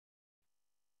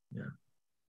 Yeah.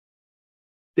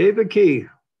 Devaki,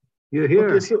 you're here.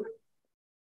 Okay, so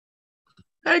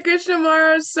Hare Krishna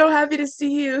Maharaj, so happy to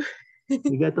see you.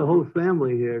 You got the whole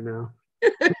family here now.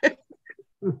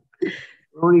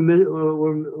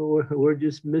 We're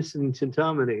just missing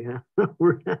Chintamani, huh?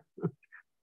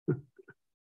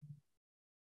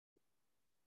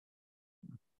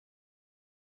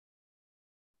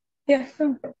 Yeah.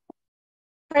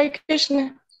 Hare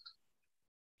Krishna.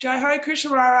 Jai Hare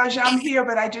Krishna Maharaj, I'm here,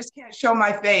 but I just can't show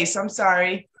my face. I'm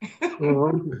sorry.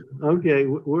 Oh, okay.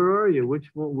 Where are you?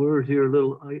 Which one? Where's your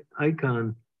little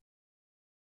icon?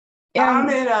 I'm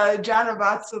in John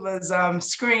Avatsala's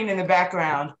screen in the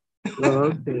background.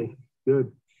 Oh, okay,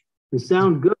 good. You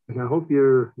sound good. I hope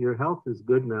your health is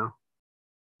good now.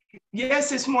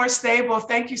 Yes, it's more stable.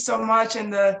 Thank you so much.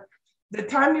 And the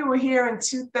time you were here in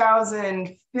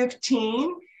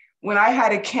 2015, when I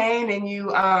had a cane and you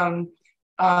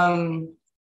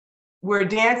were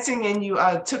dancing and you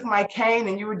took my cane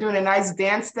and you were doing a nice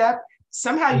dance step,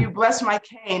 somehow you blessed my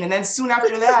cane. And then soon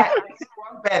after that, I could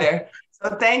walk better.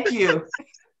 So thank you.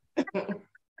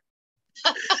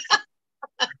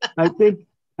 I think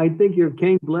your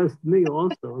cane blessed me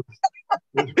also.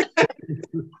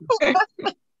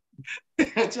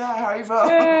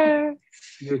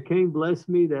 Your cane blessed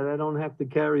me that I don't have to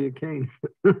carry a cane.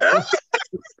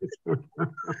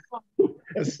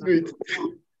 That's sweet.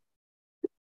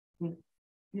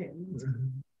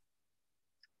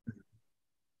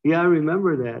 Yeah, I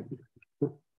remember that.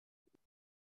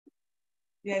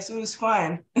 Yes, it was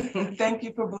fun. Thank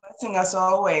you for blessing us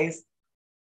always.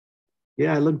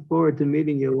 Yeah, I look forward to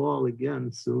meeting you all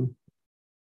again soon.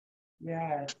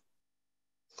 Yeah.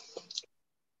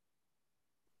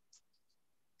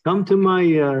 Come to my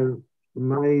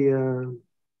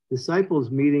disciples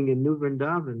meeting in New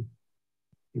Vrindavan.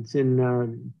 It's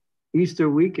in Easter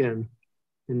weekend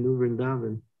in New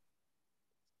Vrindavan.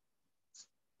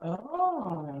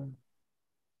 Oh.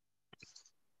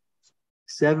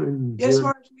 Yes,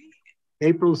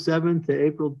 April 7th to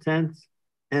April 10th.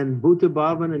 And Bhuta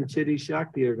Bhavan and Chitti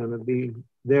Shakti are going to be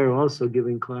there also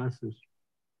giving classes.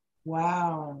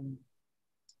 Wow.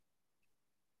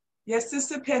 Yes, since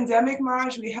the pandemic,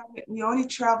 Maharaj, we only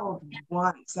traveled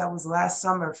once. That was last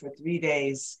summer for 3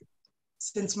 days.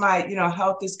 Since my,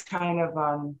 health is kind of,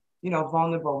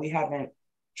 vulnerable, we haven't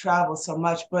traveled so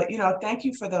much. But, thank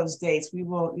you for those dates. We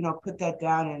will, put that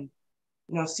down and,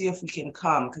 see if we can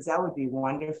come, because that would be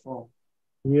wonderful.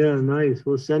 Yeah, nice.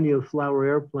 We'll send you a flower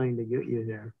airplane to get you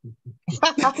there.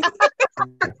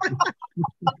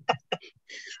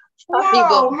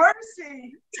 Whoa,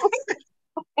 mercy.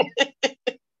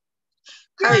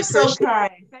 You're so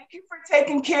kind. Thank you for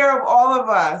taking care of all of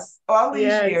us, all these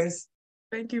years.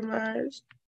 Thank you, Maharaj.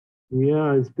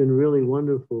 Yeah, it's been really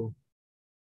wonderful.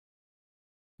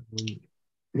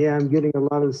 Yeah, I'm getting a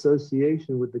lot of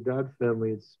association with the God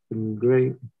family. It's been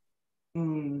great.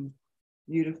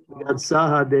 Beautiful. We got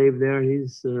Sahadev there.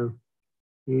 He's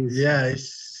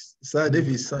Sahadev,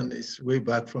 his son, is way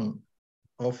back from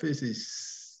office.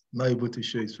 He's not able to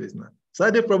show his face now.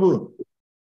 Sahadev Prabhu.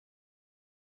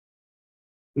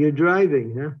 You're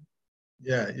driving, huh?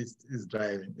 Yeah, he's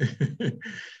driving.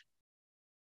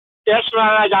 Yes,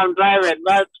 Maharaj, I'm driving,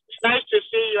 but it's nice to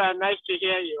see you and nice to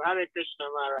hear you. Hare Krishna,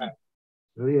 Maharaj.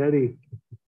 Hare.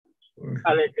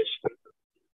 Hare Krishna.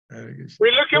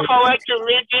 We're looking forward to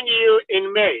meeting you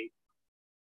in May.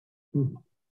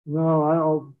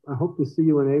 No, I hope to see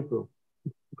you in April.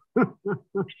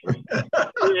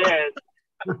 Yes.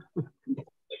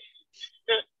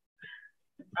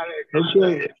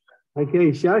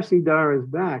 Okay, Shashidhar is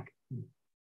back.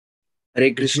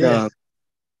 Hare Krishna.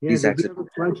 Yes. Yeah, did you have a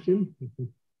question?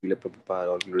 Prabhupada,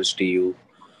 all glories to you.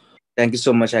 Thank you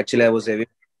so much. Actually, I was having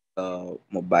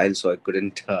mobile, so I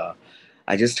couldn't.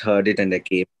 I just heard it and I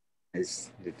came. I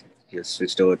just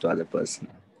switched over to other person.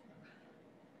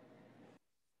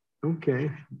 Okay.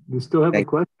 You still have a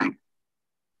question?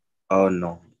 Oh,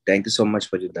 no. Thank you so much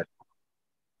for that.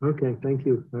 Okay, thank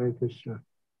you. Hare Krishna.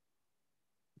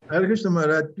 Hare Krishna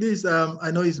Maharaj, please, I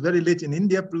know it's very late in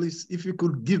India. Please, if you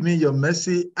could give me your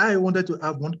mercy. I wanted to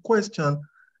have one question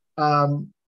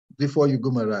before you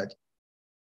go, Maharaj.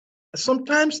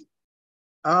 Sometimes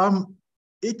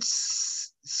it's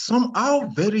somehow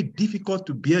very difficult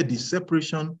to bear the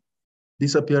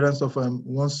disappearance of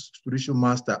one's spiritual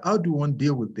master. How do one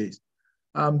deal with this?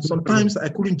 Sometimes I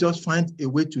couldn't just find a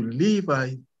way to live.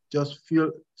 I just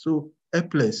feel so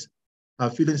helpless,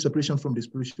 feeling separation from the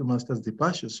spiritual master's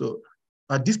departure. So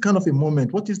at this kind of a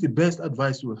moment, what is the best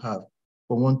advice you will have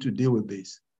for one to deal with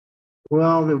this?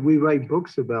 Well, we write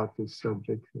books about this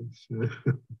subject. It's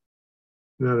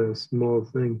not a small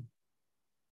thing.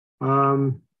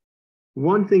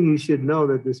 One thing you should know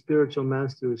that the spiritual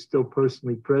master is still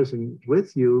personally present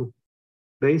with you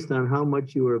based on how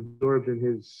much you are absorbed in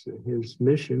his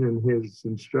mission and his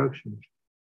instructions.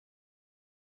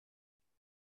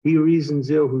 He reasons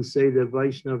ill who say that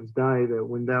Vaishnavas die that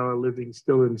when thou art living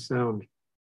still in sound.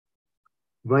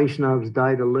 Vaishnavas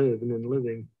die to live, and in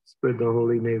living spread the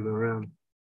holy name around.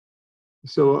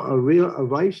 So a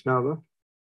Vaishnava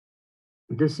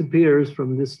disappears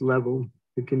from this level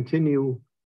to continue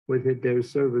with their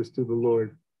service to the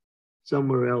Lord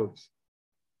somewhere else.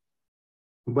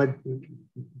 But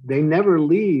they never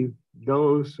leave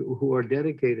those who are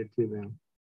dedicated to them.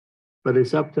 But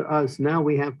it's up to us. Now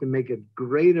we have to make a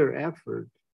greater effort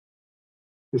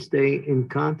to stay in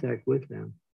contact with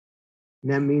them.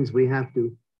 And that means we have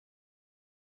to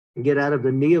get out of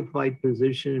the neophyte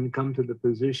position and come to the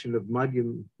position of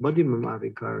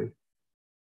Madhyamamadhikari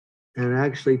and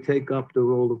actually take up the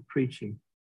role of preaching.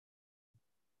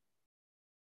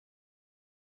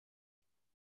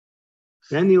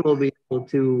 Then you will be able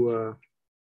to,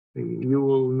 you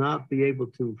will not be able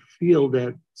to feel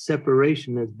that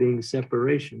separation as being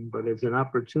separation, but as an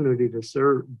opportunity to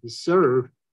serve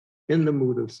in the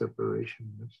mood of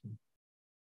separation.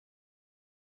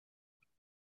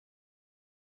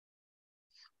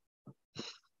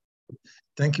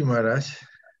 Thank you, Maharaj.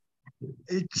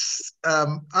 It's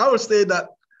I would say that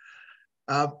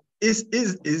is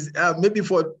maybe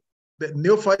for the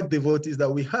neophyte devotees that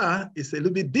we have, it's a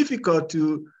little bit difficult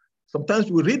to.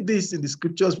 Sometimes we read this in the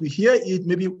scriptures, we hear it.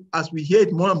 Maybe as we hear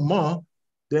it more and more,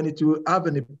 then it will have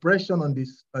an impression on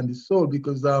the soul,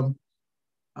 because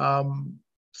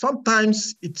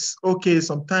sometimes it's okay,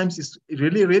 sometimes it's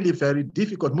really, really very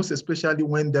difficult, most especially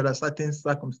when there are certain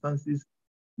circumstances.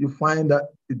 You find that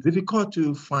it's difficult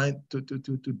to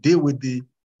deal with the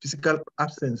physical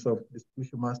absence of the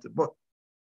spiritual master. But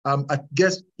I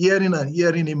guess hearing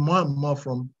it more and more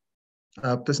from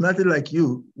a personality like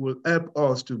you will help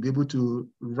us to be able to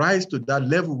rise to that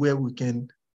level where we can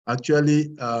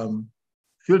actually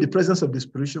feel the presence of the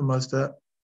spiritual master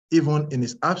even in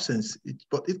his absence.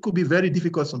 But it could be very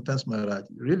difficult sometimes, Maharaj,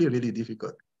 really, really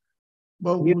difficult.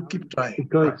 But we'll keep trying.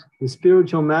 Because the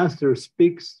spiritual master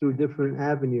speaks through different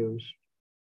avenues,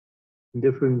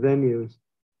 different venues.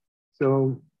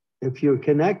 So if you're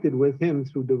connected with him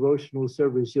through devotional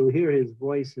service, you'll hear his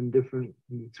voice in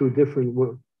through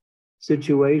different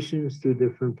situations, through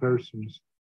different persons.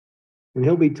 And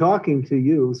he'll be talking to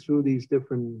you through these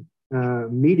different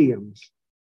mediums.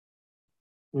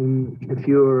 And if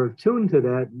you're tuned to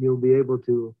that, you'll be able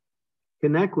to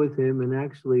connect with him and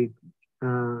actually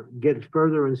get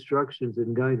further instructions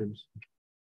and guidance.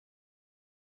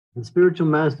 The spiritual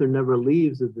master never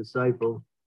leaves a disciple,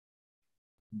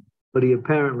 but he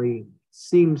apparently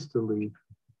seems to leave.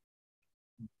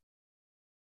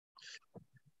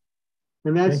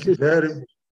 And that's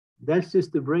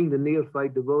just to bring the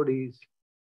neophyte devotees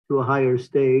to a higher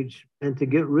stage and to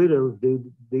get rid of the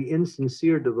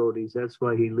insincere devotees. That's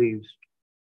why he leaves.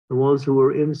 The ones who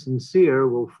are insincere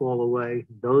will fall away.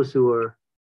 Those who are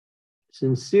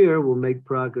sincere will make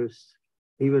progress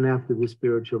even after the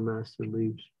spiritual master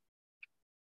leaves.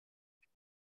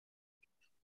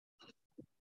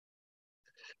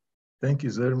 Thank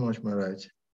you very much, Maharaj.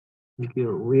 Thank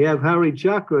you. We have Hari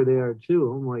Chakra there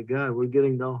too. Oh my God, we're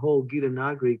getting the whole Gita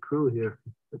Nagari crew here.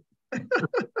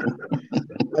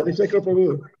 Hari Chakra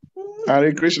Prabhu.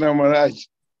 Hare Krishna Maharaj.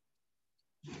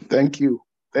 Thank you.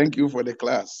 Thank you for the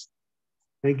class.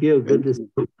 Thank you. Good to see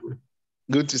you.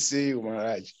 Good to see you,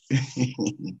 Maharaj.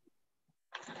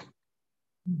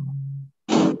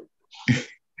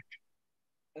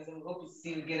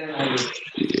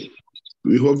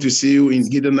 We hope to see you in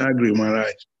Gitanagri,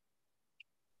 Maharaj.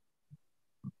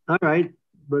 All right,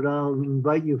 but I'll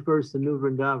invite you first to New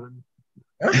Vrindavan.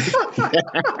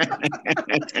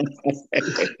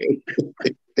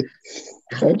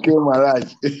 Thank you,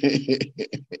 Maharaj.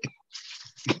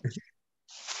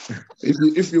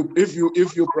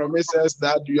 If you promise us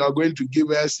that you are going to give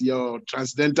us your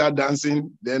transcendental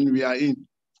dancing, then we are in.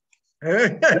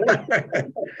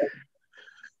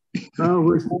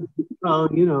 Well,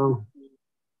 you know,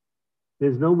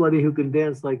 there's nobody who can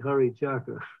dance like Hari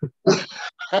Chakra.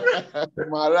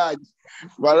 Maharaj,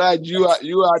 you are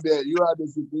the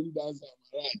supreme dancer,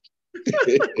 Maharaj.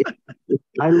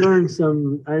 I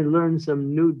learned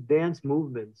some new dance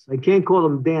movements. I can't call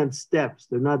them dance steps.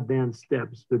 They're not dance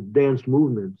steps, they're dance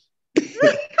movements.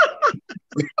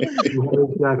 Hari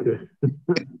Chakra.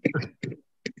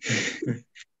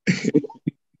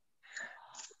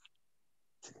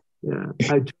 Yeah,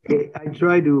 I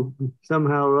tried to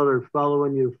somehow or other follow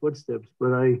in your footsteps,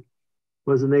 but I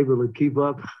wasn't able to keep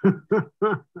up.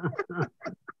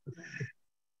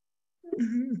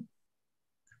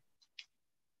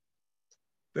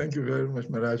 Thank you very much,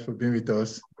 Maharaj, for being with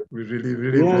us. We really,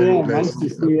 really, very nice to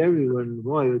see everyone.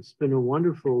 Boy, it's been a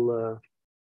wonderful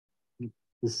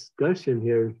discussion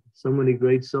here. So many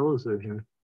great souls are here.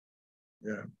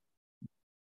 Yeah.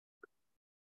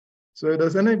 So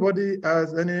does anybody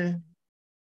has any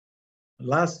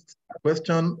last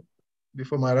question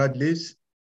before Maharaj leaves?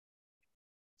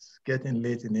 It's getting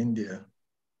late in India.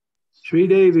 Sri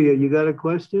Devi, you got a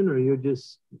question, or you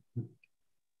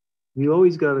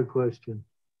always got a question?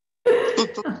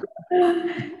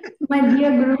 My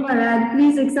dear Guru Maharaj,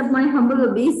 please accept my humble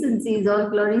obeisances. All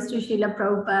glories to Srila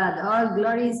Prabhupada. All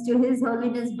glories to His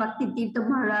Holiness Bhakti Tirtha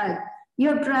Maharaj. You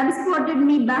have transported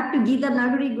me back to Gita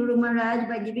Nagari, Guru Maharaj,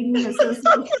 by giving me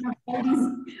association of all these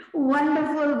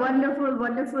wonderful, wonderful,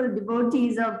 wonderful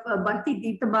devotees of Bhakti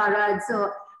Tirtha Maharaj.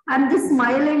 So I'm just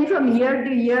smiling from year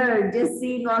to year, just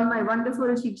seeing all my wonderful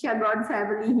Shiksha God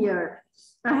family here.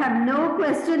 I have no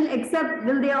question except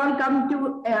will they all come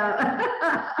to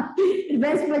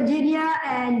West Virginia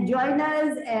and join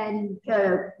us and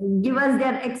give us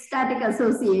their ecstatic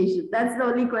association? That's the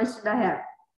only question I have.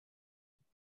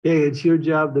 Hey, it's your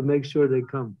job to make sure they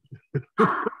come.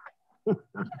 Oh,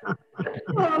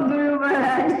 Guru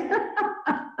Maharaj.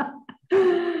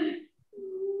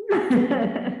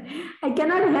 I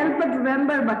cannot help but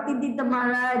remember Bhakti Tirtha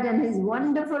Maharaj and his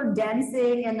wonderful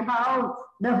dancing and how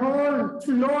the whole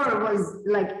floor was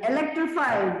like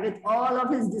electrified with all of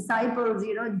his disciples,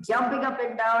 you know, jumping up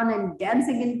and down and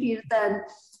dancing in kirtan.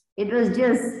 It was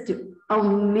just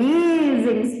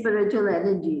amazing spiritual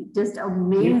energy, just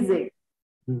amazing.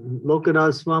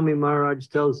 Lokanath Swami Maharaj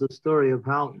tells the story of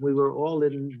how we were all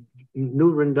in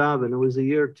New Vrindavan. It was the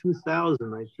year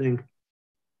 2000, I think.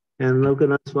 And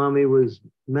Lokanath Swami was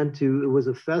it was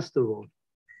a festival.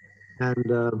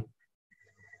 And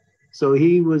so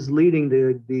he was leading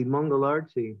the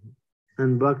Mangalarti.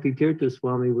 And Bhakti Tirtha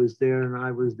Swami was there, and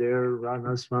I was there,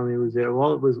 Rana Swami was there. A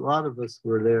lot of us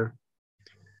were there.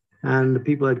 And the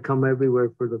people had come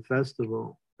everywhere for the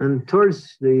festival. And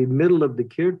towards the middle of the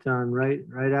kirtan, right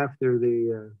after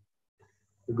the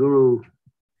Guru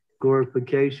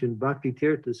glorification, Bhakti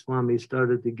Tirtha Swami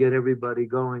started to get everybody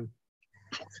going.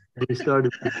 And he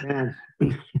started to dance.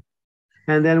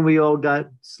 And then we all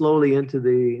got slowly into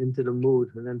the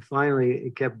mood. And then finally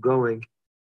it kept going.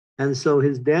 And so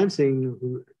his dancing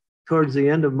towards the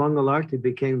end of Mangalarti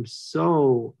became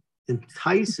so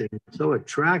enticing, so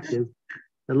attractive,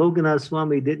 that Lokanath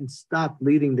Swami didn't stop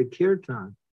leading the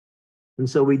kirtan. And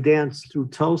so we danced through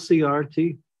Tulsi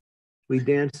Arti, we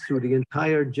danced through the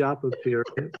entire Japa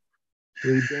period,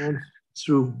 we danced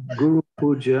through Guru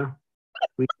Puja,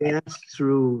 we danced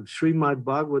through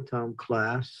Srimad-Bhagavatam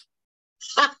class.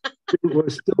 We're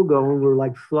still going, we're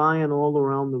like flying all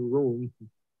around the room.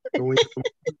 Going from,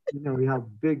 you know how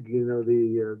big, you know,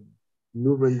 the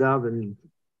New Vrindavan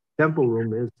temple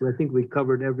room is. So I think we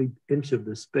covered every inch of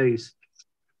the space.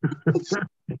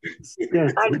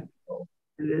 Yes.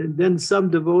 And then some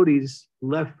devotees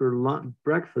left for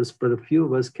breakfast, but a few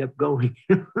of us kept going.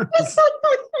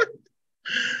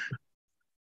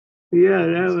 Yeah,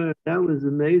 that was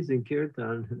amazing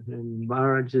kirtan. And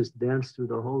Maharaj just danced through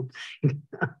the whole thing.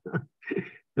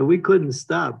 And we couldn't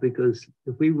stop, because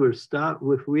if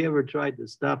we ever tried to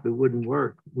stop, it wouldn't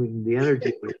work. The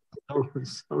energy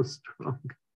was so strong.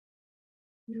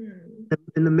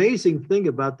 An amazing thing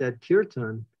about that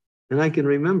kirtan, and I can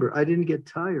remember, I didn't get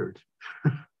tired.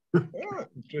 Oh,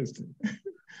 interesting.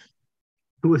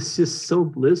 It was just so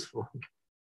blissful.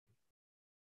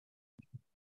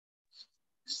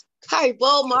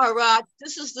 Haribol, Maharaj,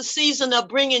 this is the season of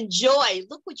bringing joy.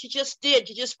 Look what you just did.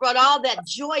 You just brought all that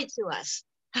joy to us.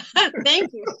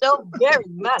 Thank you so very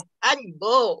much.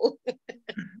 Haribol.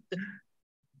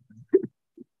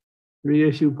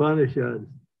 Sri Upanishad.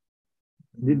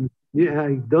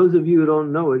 Those of you who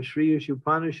don't know it, Sri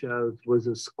Upanishad was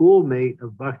a schoolmate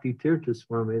of Bhakti Tirtha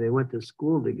Swami. They went to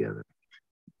school together.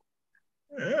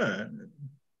 Yeah.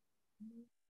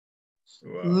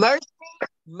 Wow. Mercy,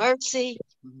 mercy,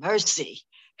 mercy.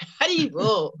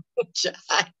 Haribol.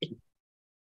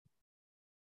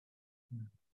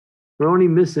 We're only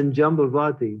missing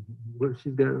Jambavati.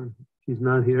 She's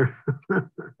not here.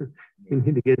 We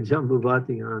need to get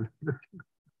Jambavati on.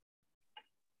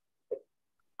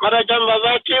 Maharaja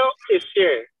Jambavati is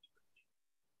here.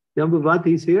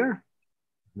 Jambavati's here?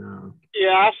 No.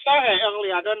 Yeah, I saw her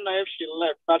earlier. I don't know if she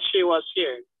left, but she was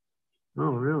here.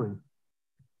 Oh, really?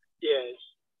 Yes.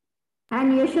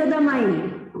 And Yashoda Mai.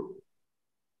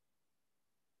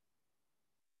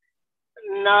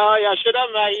 No, Yashoda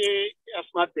Mai has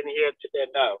not been here today,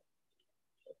 no.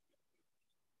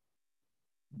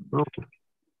 Oh.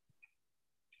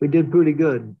 We did pretty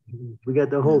good. We got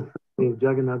the whole family of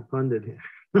Jagannath Pandit here.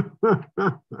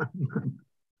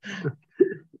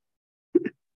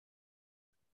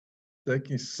 Thank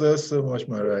you so much,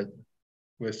 Maharaj.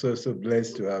 We're so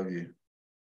blessed to have you.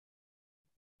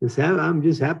 I'm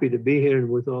just happy to be here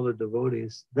with all the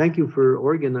devotees. Thank you for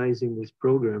organizing this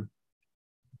program.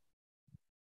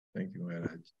 Thank you,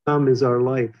 Maharaj. Dham is our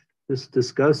life. just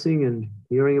discussing and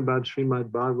hearing about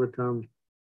Srimad-Bhagavatam,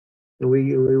 and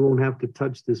we won't have to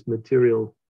touch this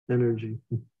material energy.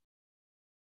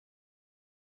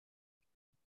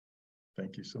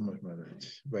 Thank you so much, Maharaj,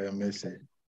 by your mercy.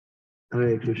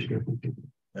 Hare Krishna.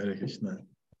 Hare Krishna.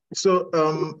 So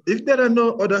if there are no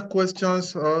other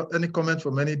questions or any comment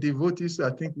from any devotees,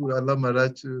 I think we'll allow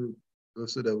Maharaj to go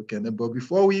so that we can. But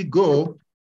before we go,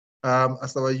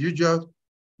 as our usual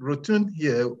routine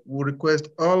here, we request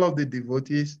all of the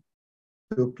devotees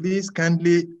to please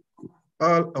kindly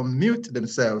all unmute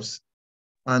themselves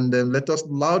and let us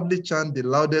loudly chant the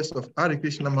loudest of Hare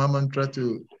Krishna Mahamantra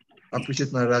to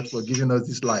appreciate Maharaj for giving us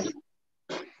this life.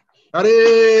 Hare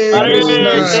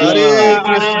Krishna, Hare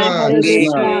Krishna,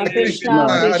 Krishna, Krishna,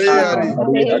 Krishna, Hare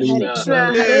Krishna,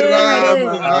 Hare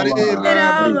Rama, Hare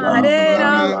Rama, Hare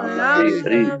Rama,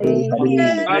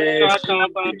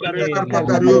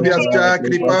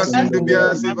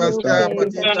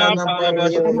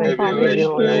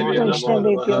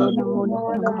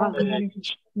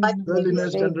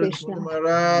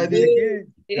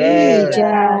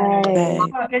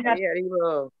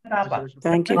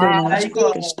 Thank you, Maharaj.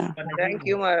 Krishna. Thank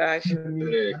you, Maharaj.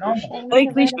 Hare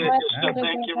Krishna.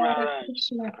 Thank you, Maharaj.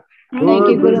 Thank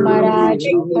you, Guru Maharaj.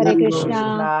 Hare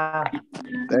Krishna.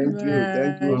 Thank you,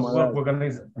 Maharaj.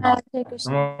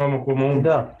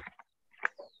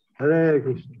 Hare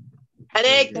Krishna.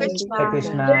 Hare Krishna. Hare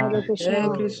Krishna. Hare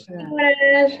Krishna.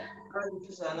 Hare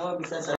Krishna.